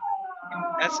okay.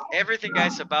 That's everything,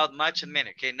 guys, about much and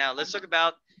many. Okay. Now let's talk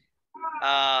about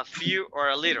few or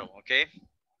a little. Okay.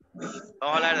 Vamos a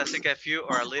hablar de acerca de few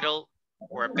or a little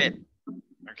or a bit.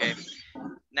 Okay.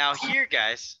 Now here,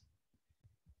 guys.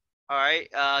 All right.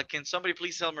 Can somebody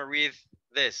please help me read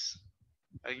this?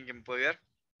 ¿Alguien que me puede ayudar?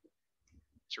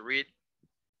 To read.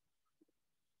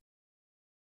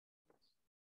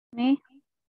 Me,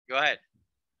 Go ahead.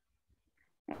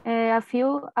 a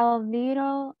few, a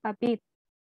little, a bit.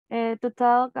 To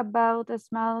talk about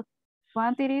small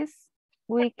quantities,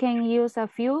 we can use a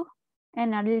few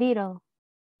and a little.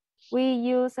 We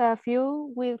use a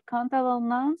few with countable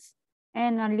nouns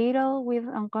and a little with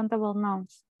uncountable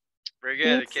nouns. Very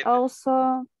good. It's Okay.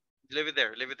 also Leave it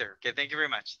there. Leave it there. Okay. Thank you very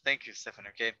much. Thank you, Stephanie.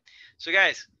 Okay. So,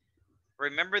 guys,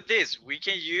 remember this. We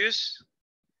can use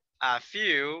a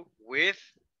few with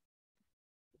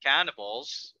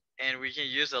countables, and we can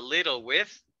use a little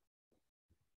with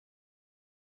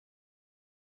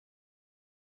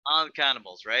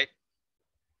uncountables, right?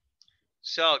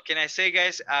 So can I say,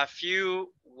 guys, a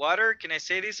few water? Can I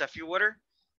say this? A few water?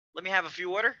 Let me have a few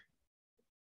water.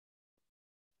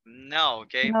 No,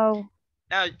 okay. no.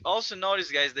 Now also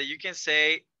notice, guys, that you can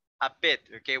say a bit,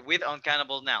 okay, with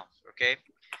uncountable nouns, okay.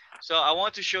 So I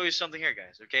want to show you something here,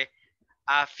 guys, okay.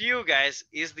 A few, guys,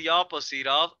 is the opposite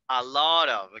of a lot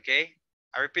of, okay.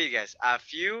 I repeat, guys, a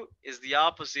few is the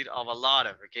opposite of a lot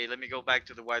of, okay. Let me go back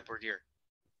to the whiteboard here.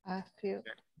 A few.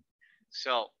 Okay.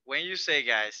 So when you say,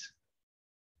 guys,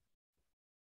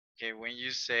 okay, when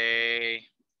you say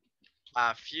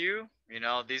a few, you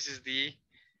know, this is the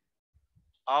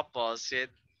opposite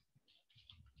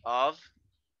of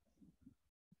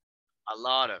a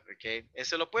lot of, okay.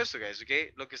 Es el opuesto, guys,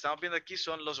 okay. Lo que estamos viendo aquí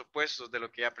son los opuestos de lo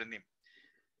que ya aprendimos.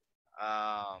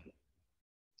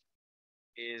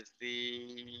 Is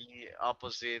the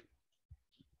opposite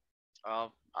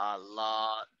of a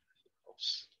lot.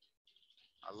 Oops.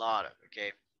 A lot of,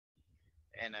 okay.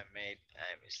 And I made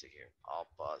a mistake here.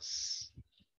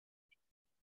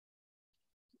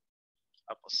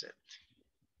 Opposite.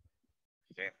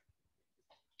 Okay.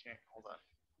 Okay, hold on.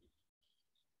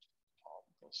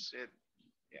 Opposite.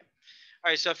 Yeah.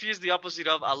 All right, so few is the opposite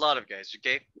of a lot of, guys,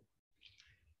 okay?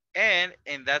 And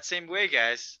in that same way,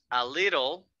 guys, a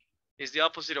little is the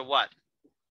opposite of what?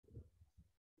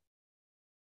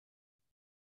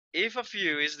 If a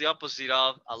few is the opposite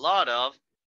of a lot of,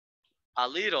 a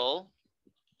little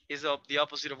is the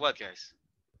opposite of what, guys?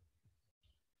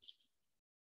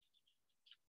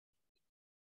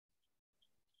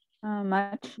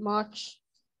 Much. Much.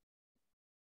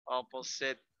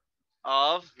 Opposite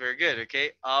of, very good,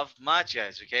 okay? Of much,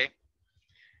 guys, okay?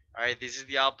 All right, this is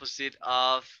the opposite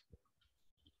of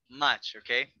much,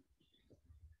 okay?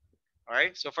 All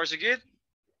right, so far so good?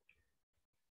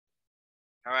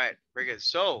 All right, very good.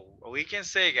 So we can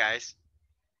say, guys,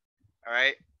 all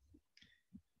right,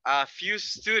 a few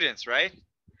students, right?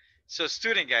 So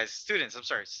student, guys, students, I'm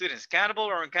sorry, students, countable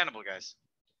or uncountable, guys?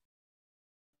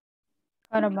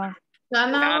 Countable.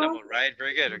 Countable, right?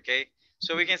 Very good, okay?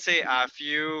 So we can say a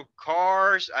few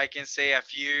cars, I can say a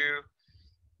few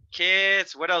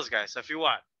kids. What else, guys? A few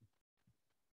what?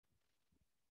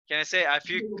 Can I say a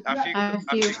few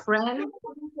friends.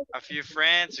 a few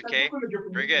friends, okay?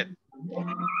 Very good.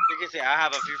 You can say I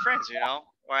have a few friends, you know,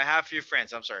 or I have a few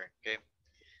friends. I'm sorry, okay.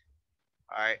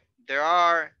 All right, there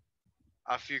are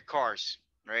a few cars,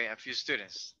 right? A few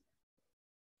students,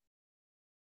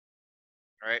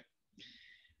 right?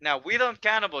 Now with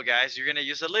uncountable, guys, you're gonna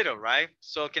use a little, right?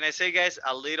 So can I say, guys,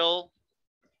 a little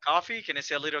coffee? Can I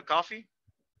say a little coffee?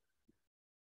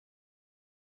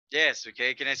 Yes,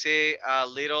 okay. Can I say a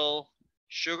little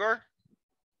sugar?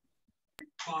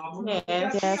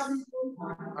 Yes. Yes.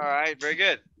 All right, very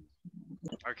good.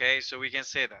 Okay, so we can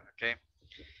say that, okay.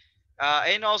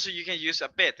 And also you can use a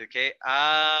bit, okay.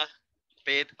 A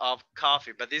bit of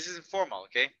coffee, but this is informal,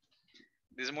 okay.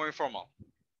 This is more informal.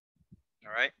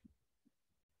 All right.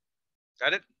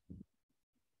 Got it?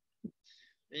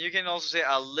 And you can also say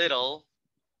a little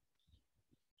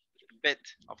bit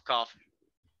of coffee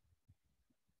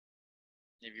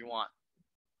if you want.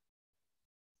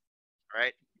 All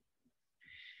right.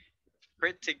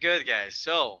 Pretty good, guys.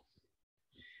 So, all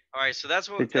right. So that's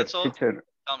what. That's all. Teacher,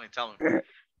 Tell me.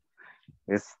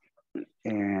 it's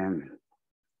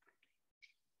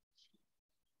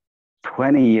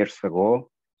 20 years ago,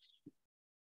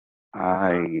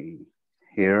 I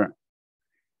hear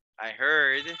I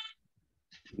heard.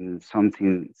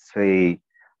 something say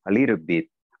a little bit,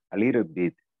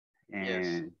 Yes.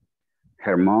 and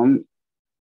her mom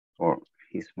or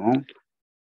his mom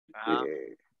Uh-huh.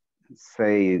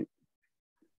 say,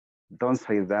 don't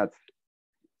say that.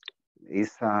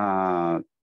 It's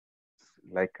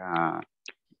like a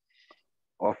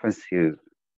offensive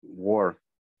word,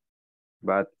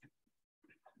 but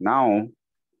now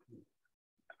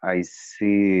I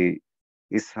see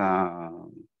it's a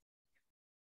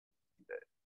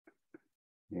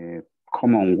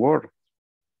common word.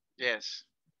 Yes.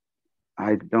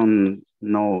 I don't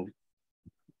know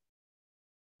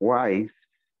why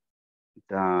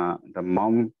the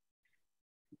mom,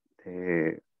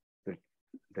 the, the,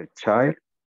 the child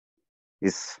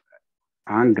is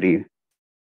angry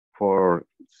for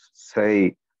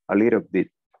say a little bit.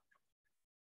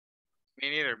 Me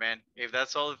neither, man. If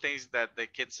that's all the things that the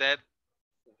kid said,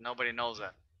 nobody knows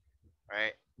that,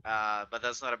 right? But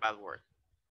that's not a bad word.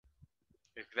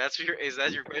 If that's your, is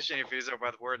that your question? If it's a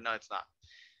bad word, no, it's not.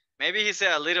 Maybe he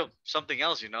said a little something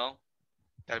else, you know.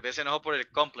 Tal vez se enojó por el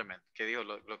compliment que dijo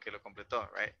lo que lo completó,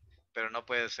 right? Pero no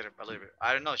puede ser a little bit.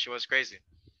 I don't know. She was crazy.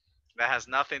 That has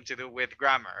nothing to do with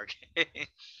grammar, okay?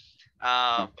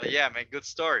 But Okay. yeah, man, good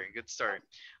story, good story.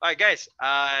 All right, guys,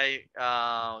 I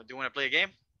do you want to play a game?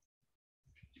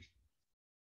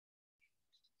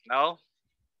 No.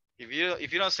 If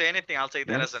you don't say anything, I'll take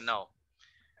that as a Yes. no.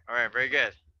 All right, very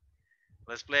good.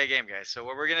 Let's play a game, guys. So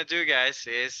what we're gonna do, guys,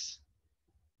 is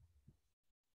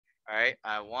all right.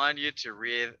 I want you to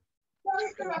read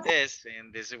this,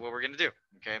 and this is what we're gonna do.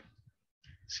 Okay.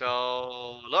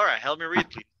 So Laura, help me read,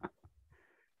 please.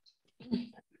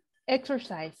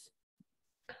 Exercise.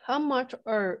 How much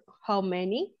or how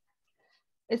many?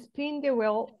 Spin the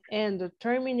wheel and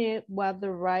determine what the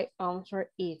right answer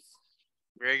is.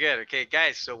 Very good. Okay,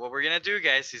 guys. So what we're gonna do,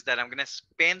 guys, is that I'm gonna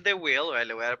spin the wheel. Right,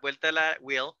 le voy a dar vuelta a la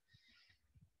wheel,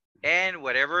 and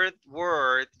whatever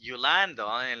word you land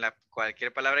on, en la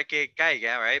cualquier palabra que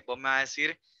caiga, right, vos me vas a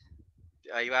decir,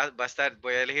 ahí va a estar,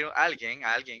 voy a elegir alguien,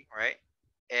 right,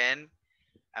 and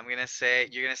I'm gonna say,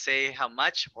 you're gonna say how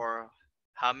much or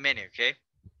how many, okay,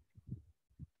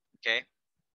 okay,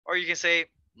 or you can say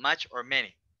much or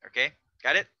many, okay,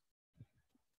 got it?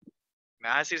 Me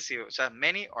vas a decir si, o sea,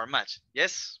 many or much,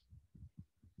 yes?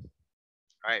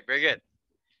 All right, very good.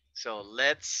 So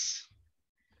let's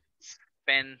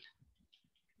spin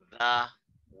the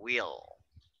wheel.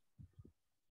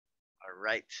 All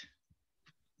right.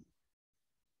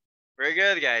 Very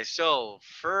good, guys. So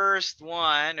first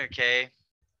one, okay.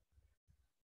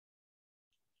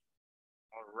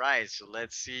 All right, so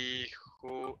let's see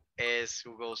who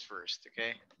goes first,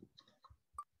 okay?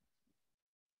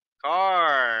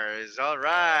 Cars, all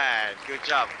right, good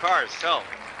job, cars. So,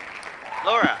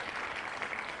 Laura,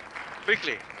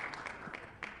 quickly,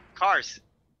 cars.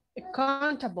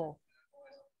 Countable.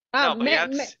 No, but you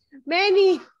have to,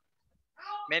 Many.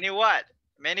 many what?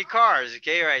 Many cars,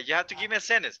 okay, right? You have to give me a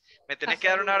sentence. Me tenés que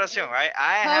dar una oración, right?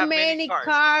 I How have many many cars.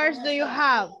 cars do you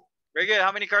have? Very good.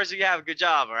 How many cars do you have? Good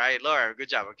job. All right, Laura, good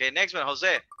job. Okay, next one,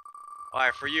 Jose. All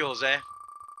right, for you, Jose.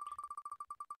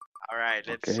 All right,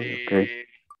 let's see. Okay.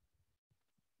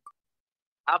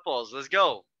 Apples, let's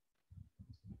go.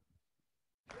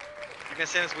 Give me a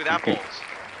sentence with apples.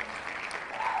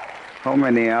 How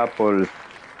many apples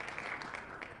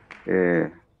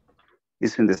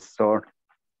is in the store?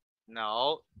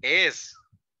 No, is.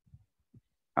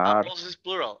 Are. Apples is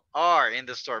plural. Are in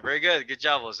the store. Very good. Good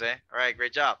job, Jose. All right,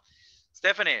 great job.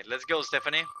 Stephanie, let's go,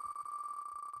 Stephanie.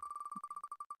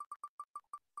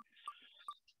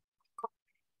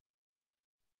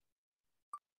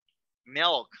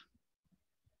 Milk.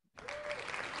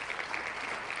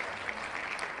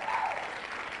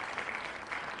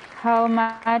 How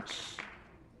much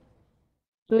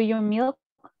do you milk?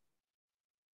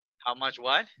 How much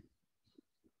what?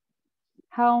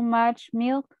 How much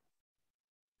milk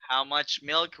How much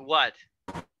milk what?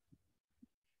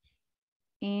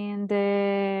 in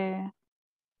the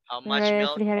How much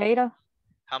milk? refrigerator?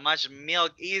 How much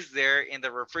milk is there in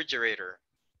the refrigerator?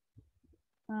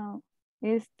 Oh,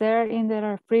 is there in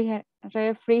the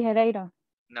refrigerator?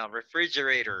 No,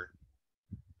 refrigerator.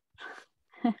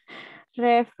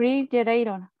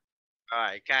 Refrigerator. All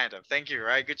right, kind of. Thank you. All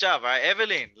right, good job. All right,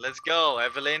 Evelyn, let's go,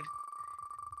 Evelyn.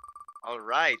 All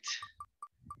right.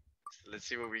 So let's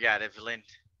see what we got, Evelyn.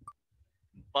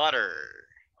 Butter.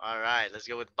 All right, let's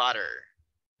go with butter.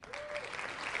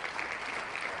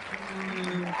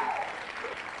 Mm.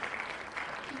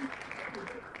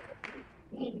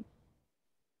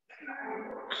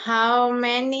 How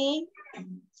many?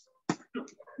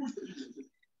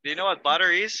 Do you know what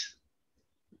butter is?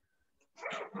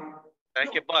 Like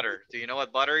a butter. Do you know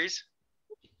what butter is?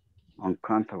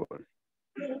 Uncountable.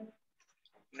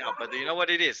 No, but do you know what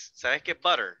it is? ¿Sabes qué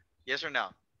butter? Yes or no?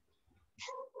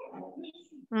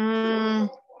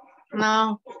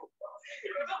 No.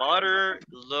 Butter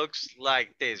looks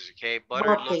like this, okay?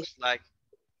 Butter Okay. looks like...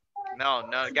 No,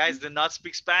 guys, do not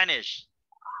speak Spanish.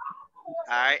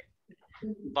 All right?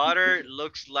 Butter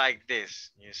looks like this,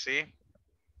 you see?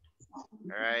 All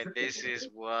right, this is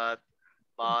what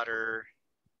butter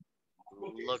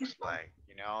looks like,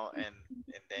 you know? And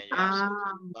then you have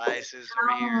some slices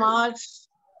over How here. much?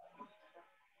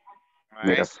 All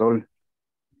right? Mirasol.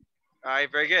 All right,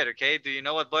 very good, okay? Do you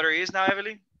know what butter is now,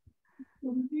 Evelyn?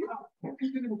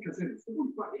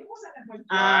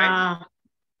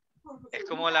 Es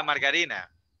como la margarina.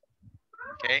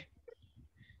 Okay.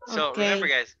 So Okay. remember,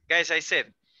 guys, I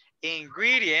said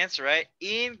ingredients, right?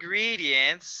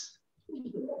 Ingredients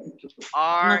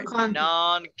are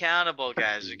non-countable,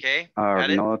 guys. Okay. Are Got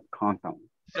it? not countable.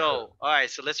 So, all right.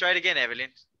 So let's try it again,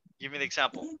 Evelyn. Give me the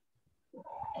example.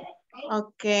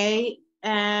 Okay.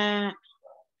 How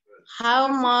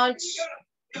much?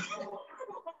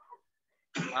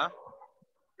 Huh?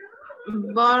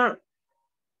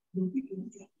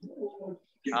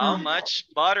 How much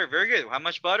butter? Very good. How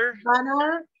much butter?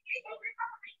 Butter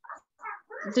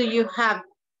do you have?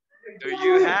 Do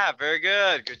you have? Very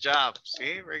good. Good job.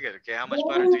 See, very good. Okay. How much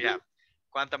butter do you have?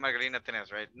 ¿Cuánta margarina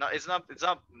tenés? Right? No, it's not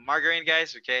margarine,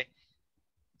 guys. Okay.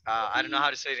 I don't know how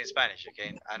to say it in Spanish.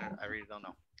 Okay. I really don't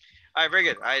know. All right. Very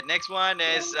good. All right. Next one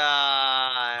is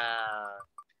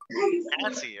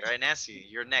Nancy. All right, Nancy,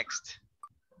 you're next.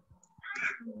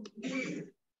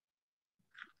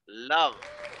 Love.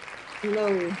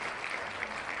 Hello.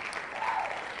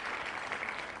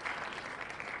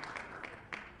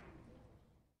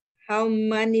 How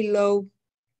many love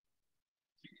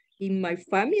in my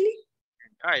family?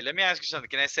 All right, let me ask you something.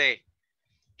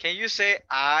 Can you say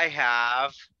I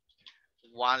have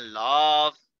one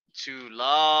love, two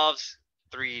loves,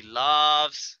 three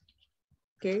loves?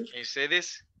 Okay. Can you say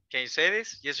this? Can you say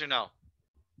this? Yes or no?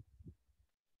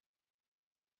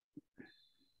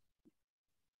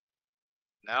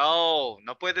 No,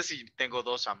 no puedes decir tengo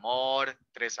dos amor,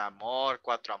 tres amor,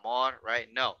 cuatro amor, right?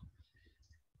 No.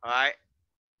 All right.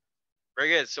 Very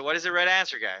good. So what is the right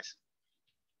answer, guys?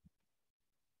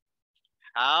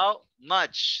 How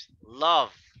much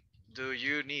love do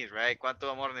you need, right? ¿Cuánto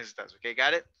amor necesitas? Okay,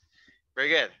 got it? Very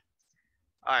good.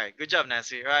 All right, good job,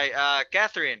 Nancy. All right,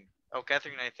 Catherine. Oh,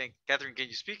 Catherine, I think. Catherine, can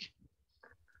you speak?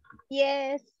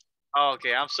 Yes. Oh,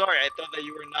 okay, I'm sorry. I thought that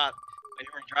you were not, that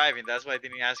you were driving. That's why I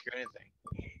didn't ask you anything.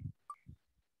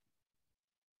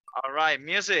 All right,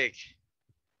 music.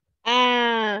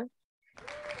 I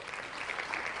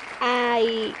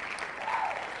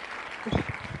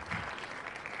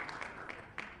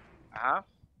Uh-huh.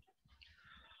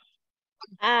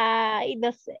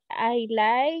 no sé, I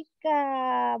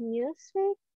like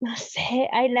music. No sé,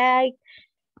 I like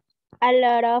a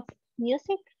lot of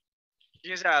music. You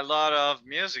can say a lot of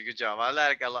music. Good job. I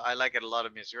like it a lot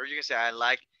of music. Or you can say I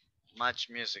like much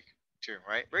music too,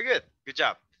 right? Very good. Good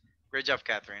job. Great job,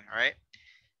 Catherine. All right.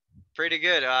 Pretty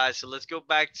good. So let's go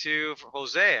back to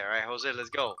Jose. All right, Jose,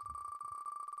 let's go.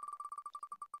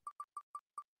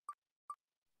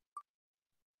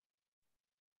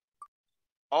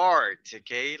 Art.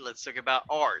 Okay, let's talk about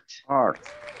art. Art.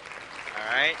 All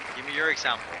right, give me your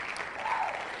example.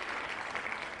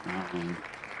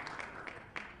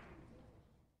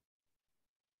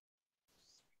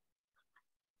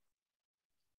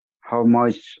 How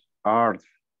much art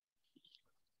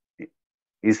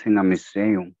is in a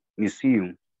museum? Is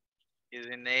in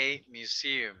a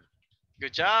museum.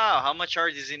 Good job. How much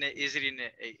art is in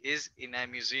a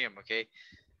museum? Okay.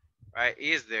 All right.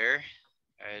 Is there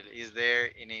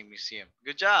in a museum?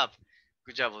 Good job.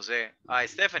 Good job, Jose. All right,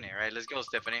 Stephanie. All right, let's go,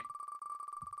 Stephanie.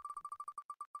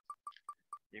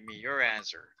 Give me your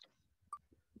answer.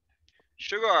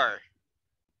 Sugar.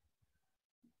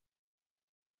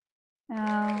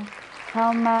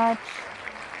 How much?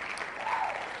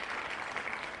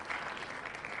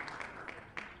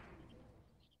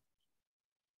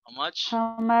 How much?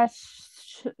 How much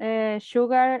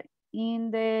sugar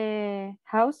in the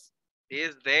house?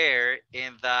 Is there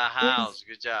in the house.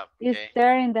 Good job. Is Okay.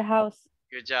 there in the house.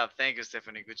 Good job. Thank you,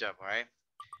 Stephanie. Good job. All right.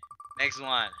 Next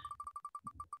one.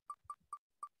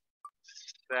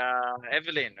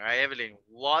 Evelyn. All right, Evelyn.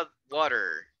 What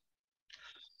water?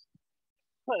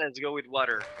 Well, let's go with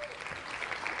water.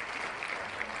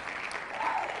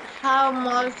 How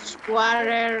much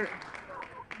water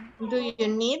do you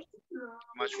need?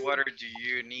 How much water do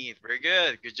you need? Very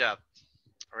good. Good job.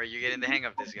 All right, you're getting the hang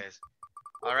of this, guys.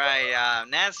 All right,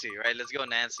 Nancy. All right, let's go,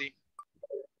 Nancy.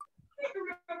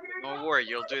 Don't worry,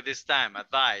 you'll do it this time.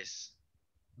 Advice.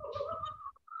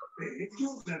 Do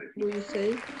you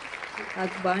say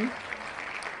advance?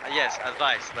 Yes,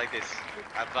 advice, like this.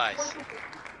 Advice.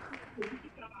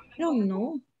 No,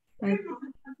 no.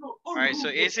 All right, so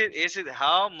is it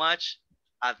how much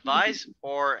advice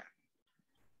or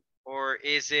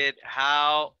is it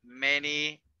how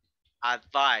many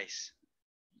advice?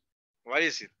 What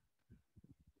is it,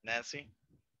 Nancy?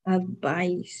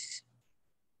 Advice.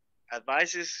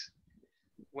 Advice is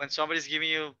when somebody's giving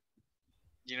you,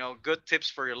 good tips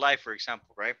for your life, for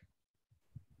example, right?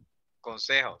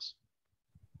 Consejos.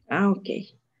 Okay.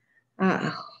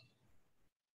 On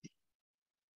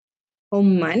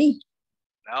money.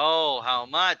 No, how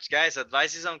much, guys?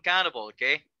 Advice is uncountable,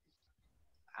 okay?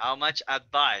 How much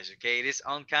advice, okay? It is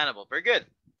uncountable. Very good.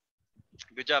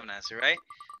 Good job, Nancy, right?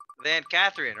 Then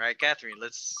Catherine, right? Catherine,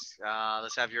 let's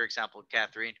have your example,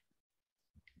 Catherine.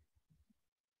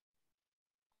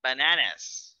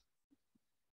 Bananas.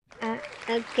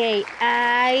 Okay,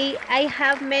 I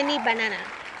have many bananas.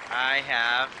 I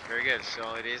have, very good.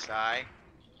 So it is I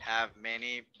have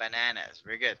many bananas.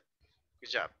 Very good. Good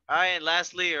job. All right, and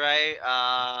lastly, right,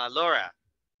 Laura.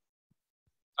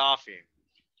 Coffee.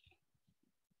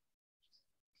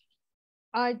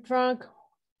 I drank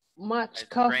much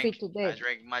coffee today. I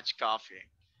drank much coffee.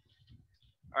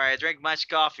 All right, I drank much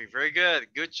coffee. Very good.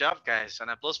 Good job, guys. And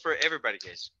applause for everybody,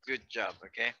 guys. Good job,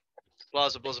 okay?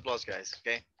 Applause, applause, applause, guys,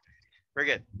 okay? Very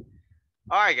good.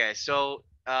 All right, guys. So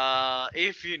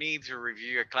if you need to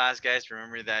review your class, guys,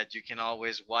 remember that you can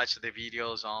always watch the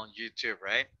videos on YouTube,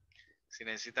 right? Si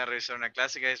necesitan revisar una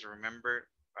clase, guys, remember,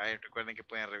 right? Recuerden que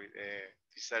pueden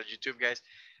visitar YouTube, guys.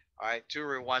 All right, to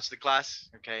rewatch the class,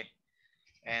 okay?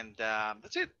 And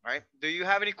that's it, right? Do you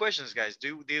have any questions, guys?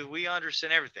 Did we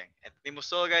understand everything? ¿Entendimos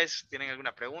todo, guys? ¿Tienen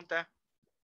alguna pregunta?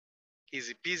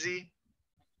 Easy peasy.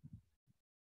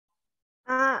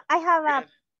 I have a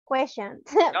question.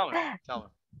 Tell me.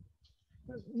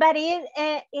 But is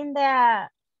in the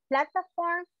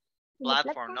platform?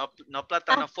 Platform, no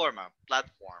plataforma,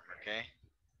 platform, okay?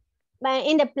 But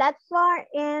in the platform,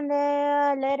 in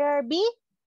the letter B,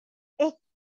 it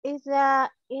is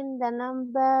in the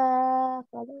number,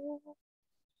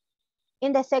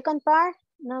 in the second part,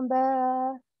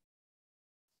 number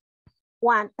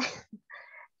 1.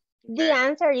 The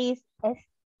answer is,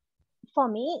 for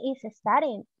me, is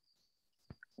starting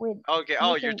with. Okay.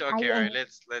 Oh, you're talking. IN. All right.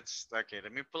 Let's. Okay.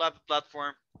 Let me pull up the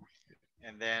platform,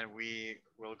 and then we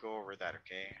will go over that.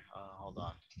 Okay. Hold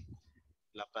on.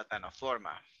 La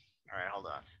plataforma. All right. Hold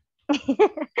on. All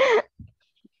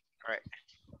right.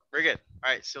 Very good.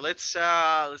 All right. So let's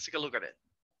take a look at it.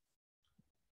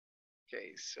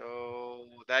 Okay.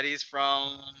 So that is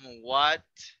from what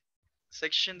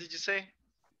section did you say?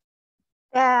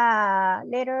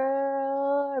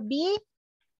 Letter B,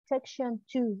 section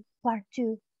 2, part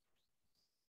 2.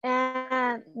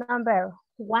 And number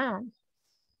 1.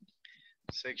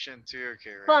 Section 2,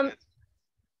 okay, right.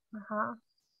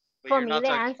 For me, the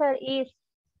answer is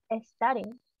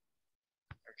studying.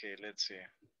 Okay, let's see.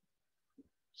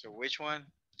 So which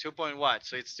one? 2 point what?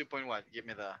 So it's 2 point what? Give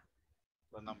me the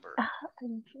number.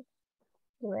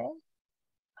 Wait.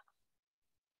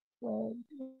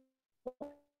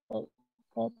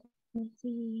 Let me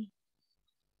see.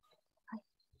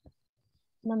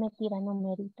 No me tira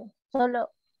numerito.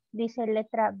 Solo dice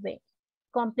letra B.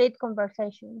 Complete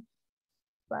conversation.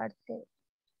 Parte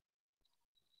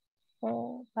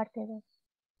 2.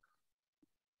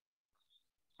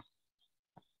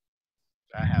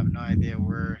 I have no idea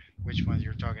which one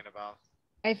you're talking about.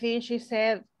 I think she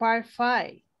said part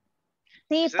 5.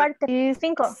 Sí, parte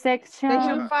 5.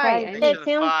 Section 5.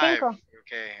 Section 5.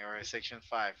 Okay, all right, section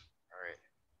 5. All right.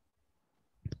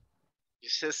 You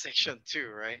said section 2,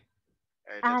 right?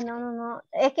 Right, no.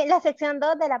 Es que la sección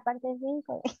 2 de la parte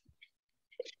 5.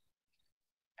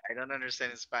 I don't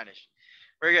understand in Spanish.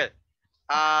 Very good.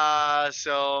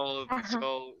 So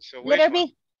which Letter one?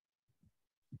 B.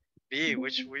 B,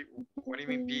 what do you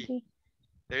mean B?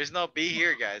 There's no B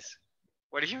here, guys.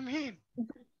 What do you mean?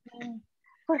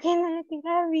 ¿Por qué no le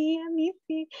tira B a mí?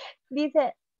 Sí.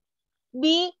 Dice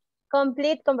B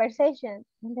complete conversation.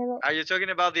 Are you talking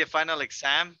about the final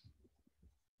exam?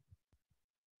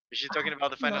 Is she talking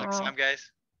about the final No. exam,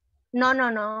 guys? No, no,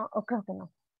 no. O creo que no.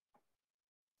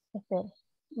 Espera.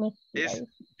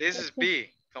 This is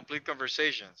B, complete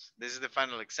conversations. This is the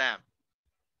final exam.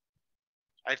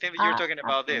 I think that you're talking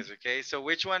about okay. this, okay? So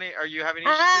which one are you having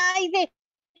issues with?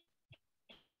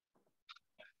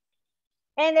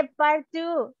 Ay, en el part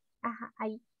 2. Ajá,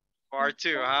 ahí. Part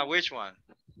 2, which one?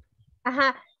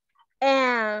 Ajá.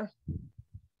 Is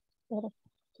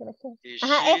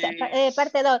Ajá, esa,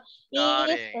 parte 2.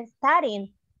 studying? Is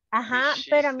studying. Ajá, Is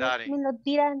she pero a mí studying?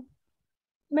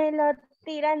 me lo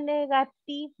tiran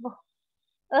negativo.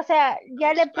 O sea,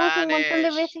 ya le puse un montón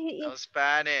de veces No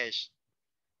Spanish.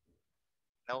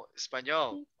 No,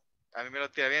 español. A mí me lo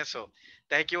tira bien. So,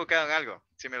 te has equivocado en algo.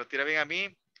 Si me lo tira bien a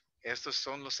mí, estos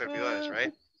son los servidores,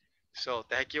 right? So,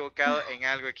 te has equivocado en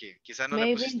algo aquí. Quizás no le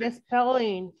Maybe pusiste. the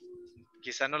spelling.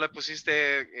 Quizás no le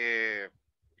pusiste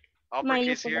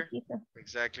uppercase here.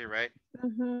 Exactly, right?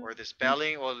 Or the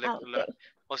spelling.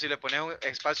 O si le pones un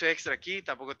espacio extra aquí,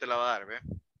 tampoco te la va a dar, ¿ve?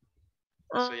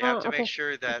 So you have to make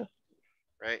sure that,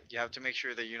 right? You have to make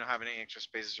sure that you don't have any extra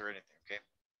spaces or anything, okay?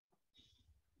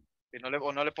 Y no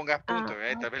le pongas punto,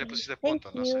 right? Tal vez le pusiste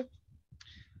punto, no sé.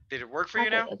 Did it work for you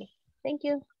now? Okay. Thank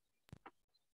you.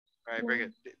 All right, very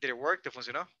good. Did it work? ¿Te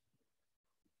funcionó?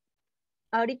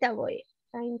 Ahorita voy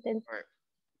a intentar. All right,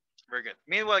 very good.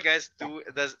 Meanwhile, guys,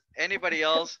 does anybody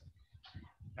else,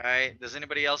 all right, does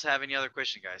anybody else have any other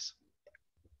question, guys?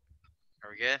 Are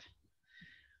we good?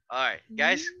 All right,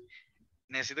 guys,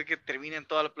 necesito que terminen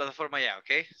toda la plataforma ya,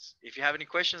 okay? If you have any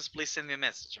questions, please send me a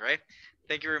message, all right?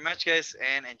 Thank you very much, guys,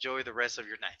 and enjoy the rest of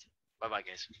your night. Bye-bye,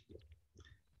 guys.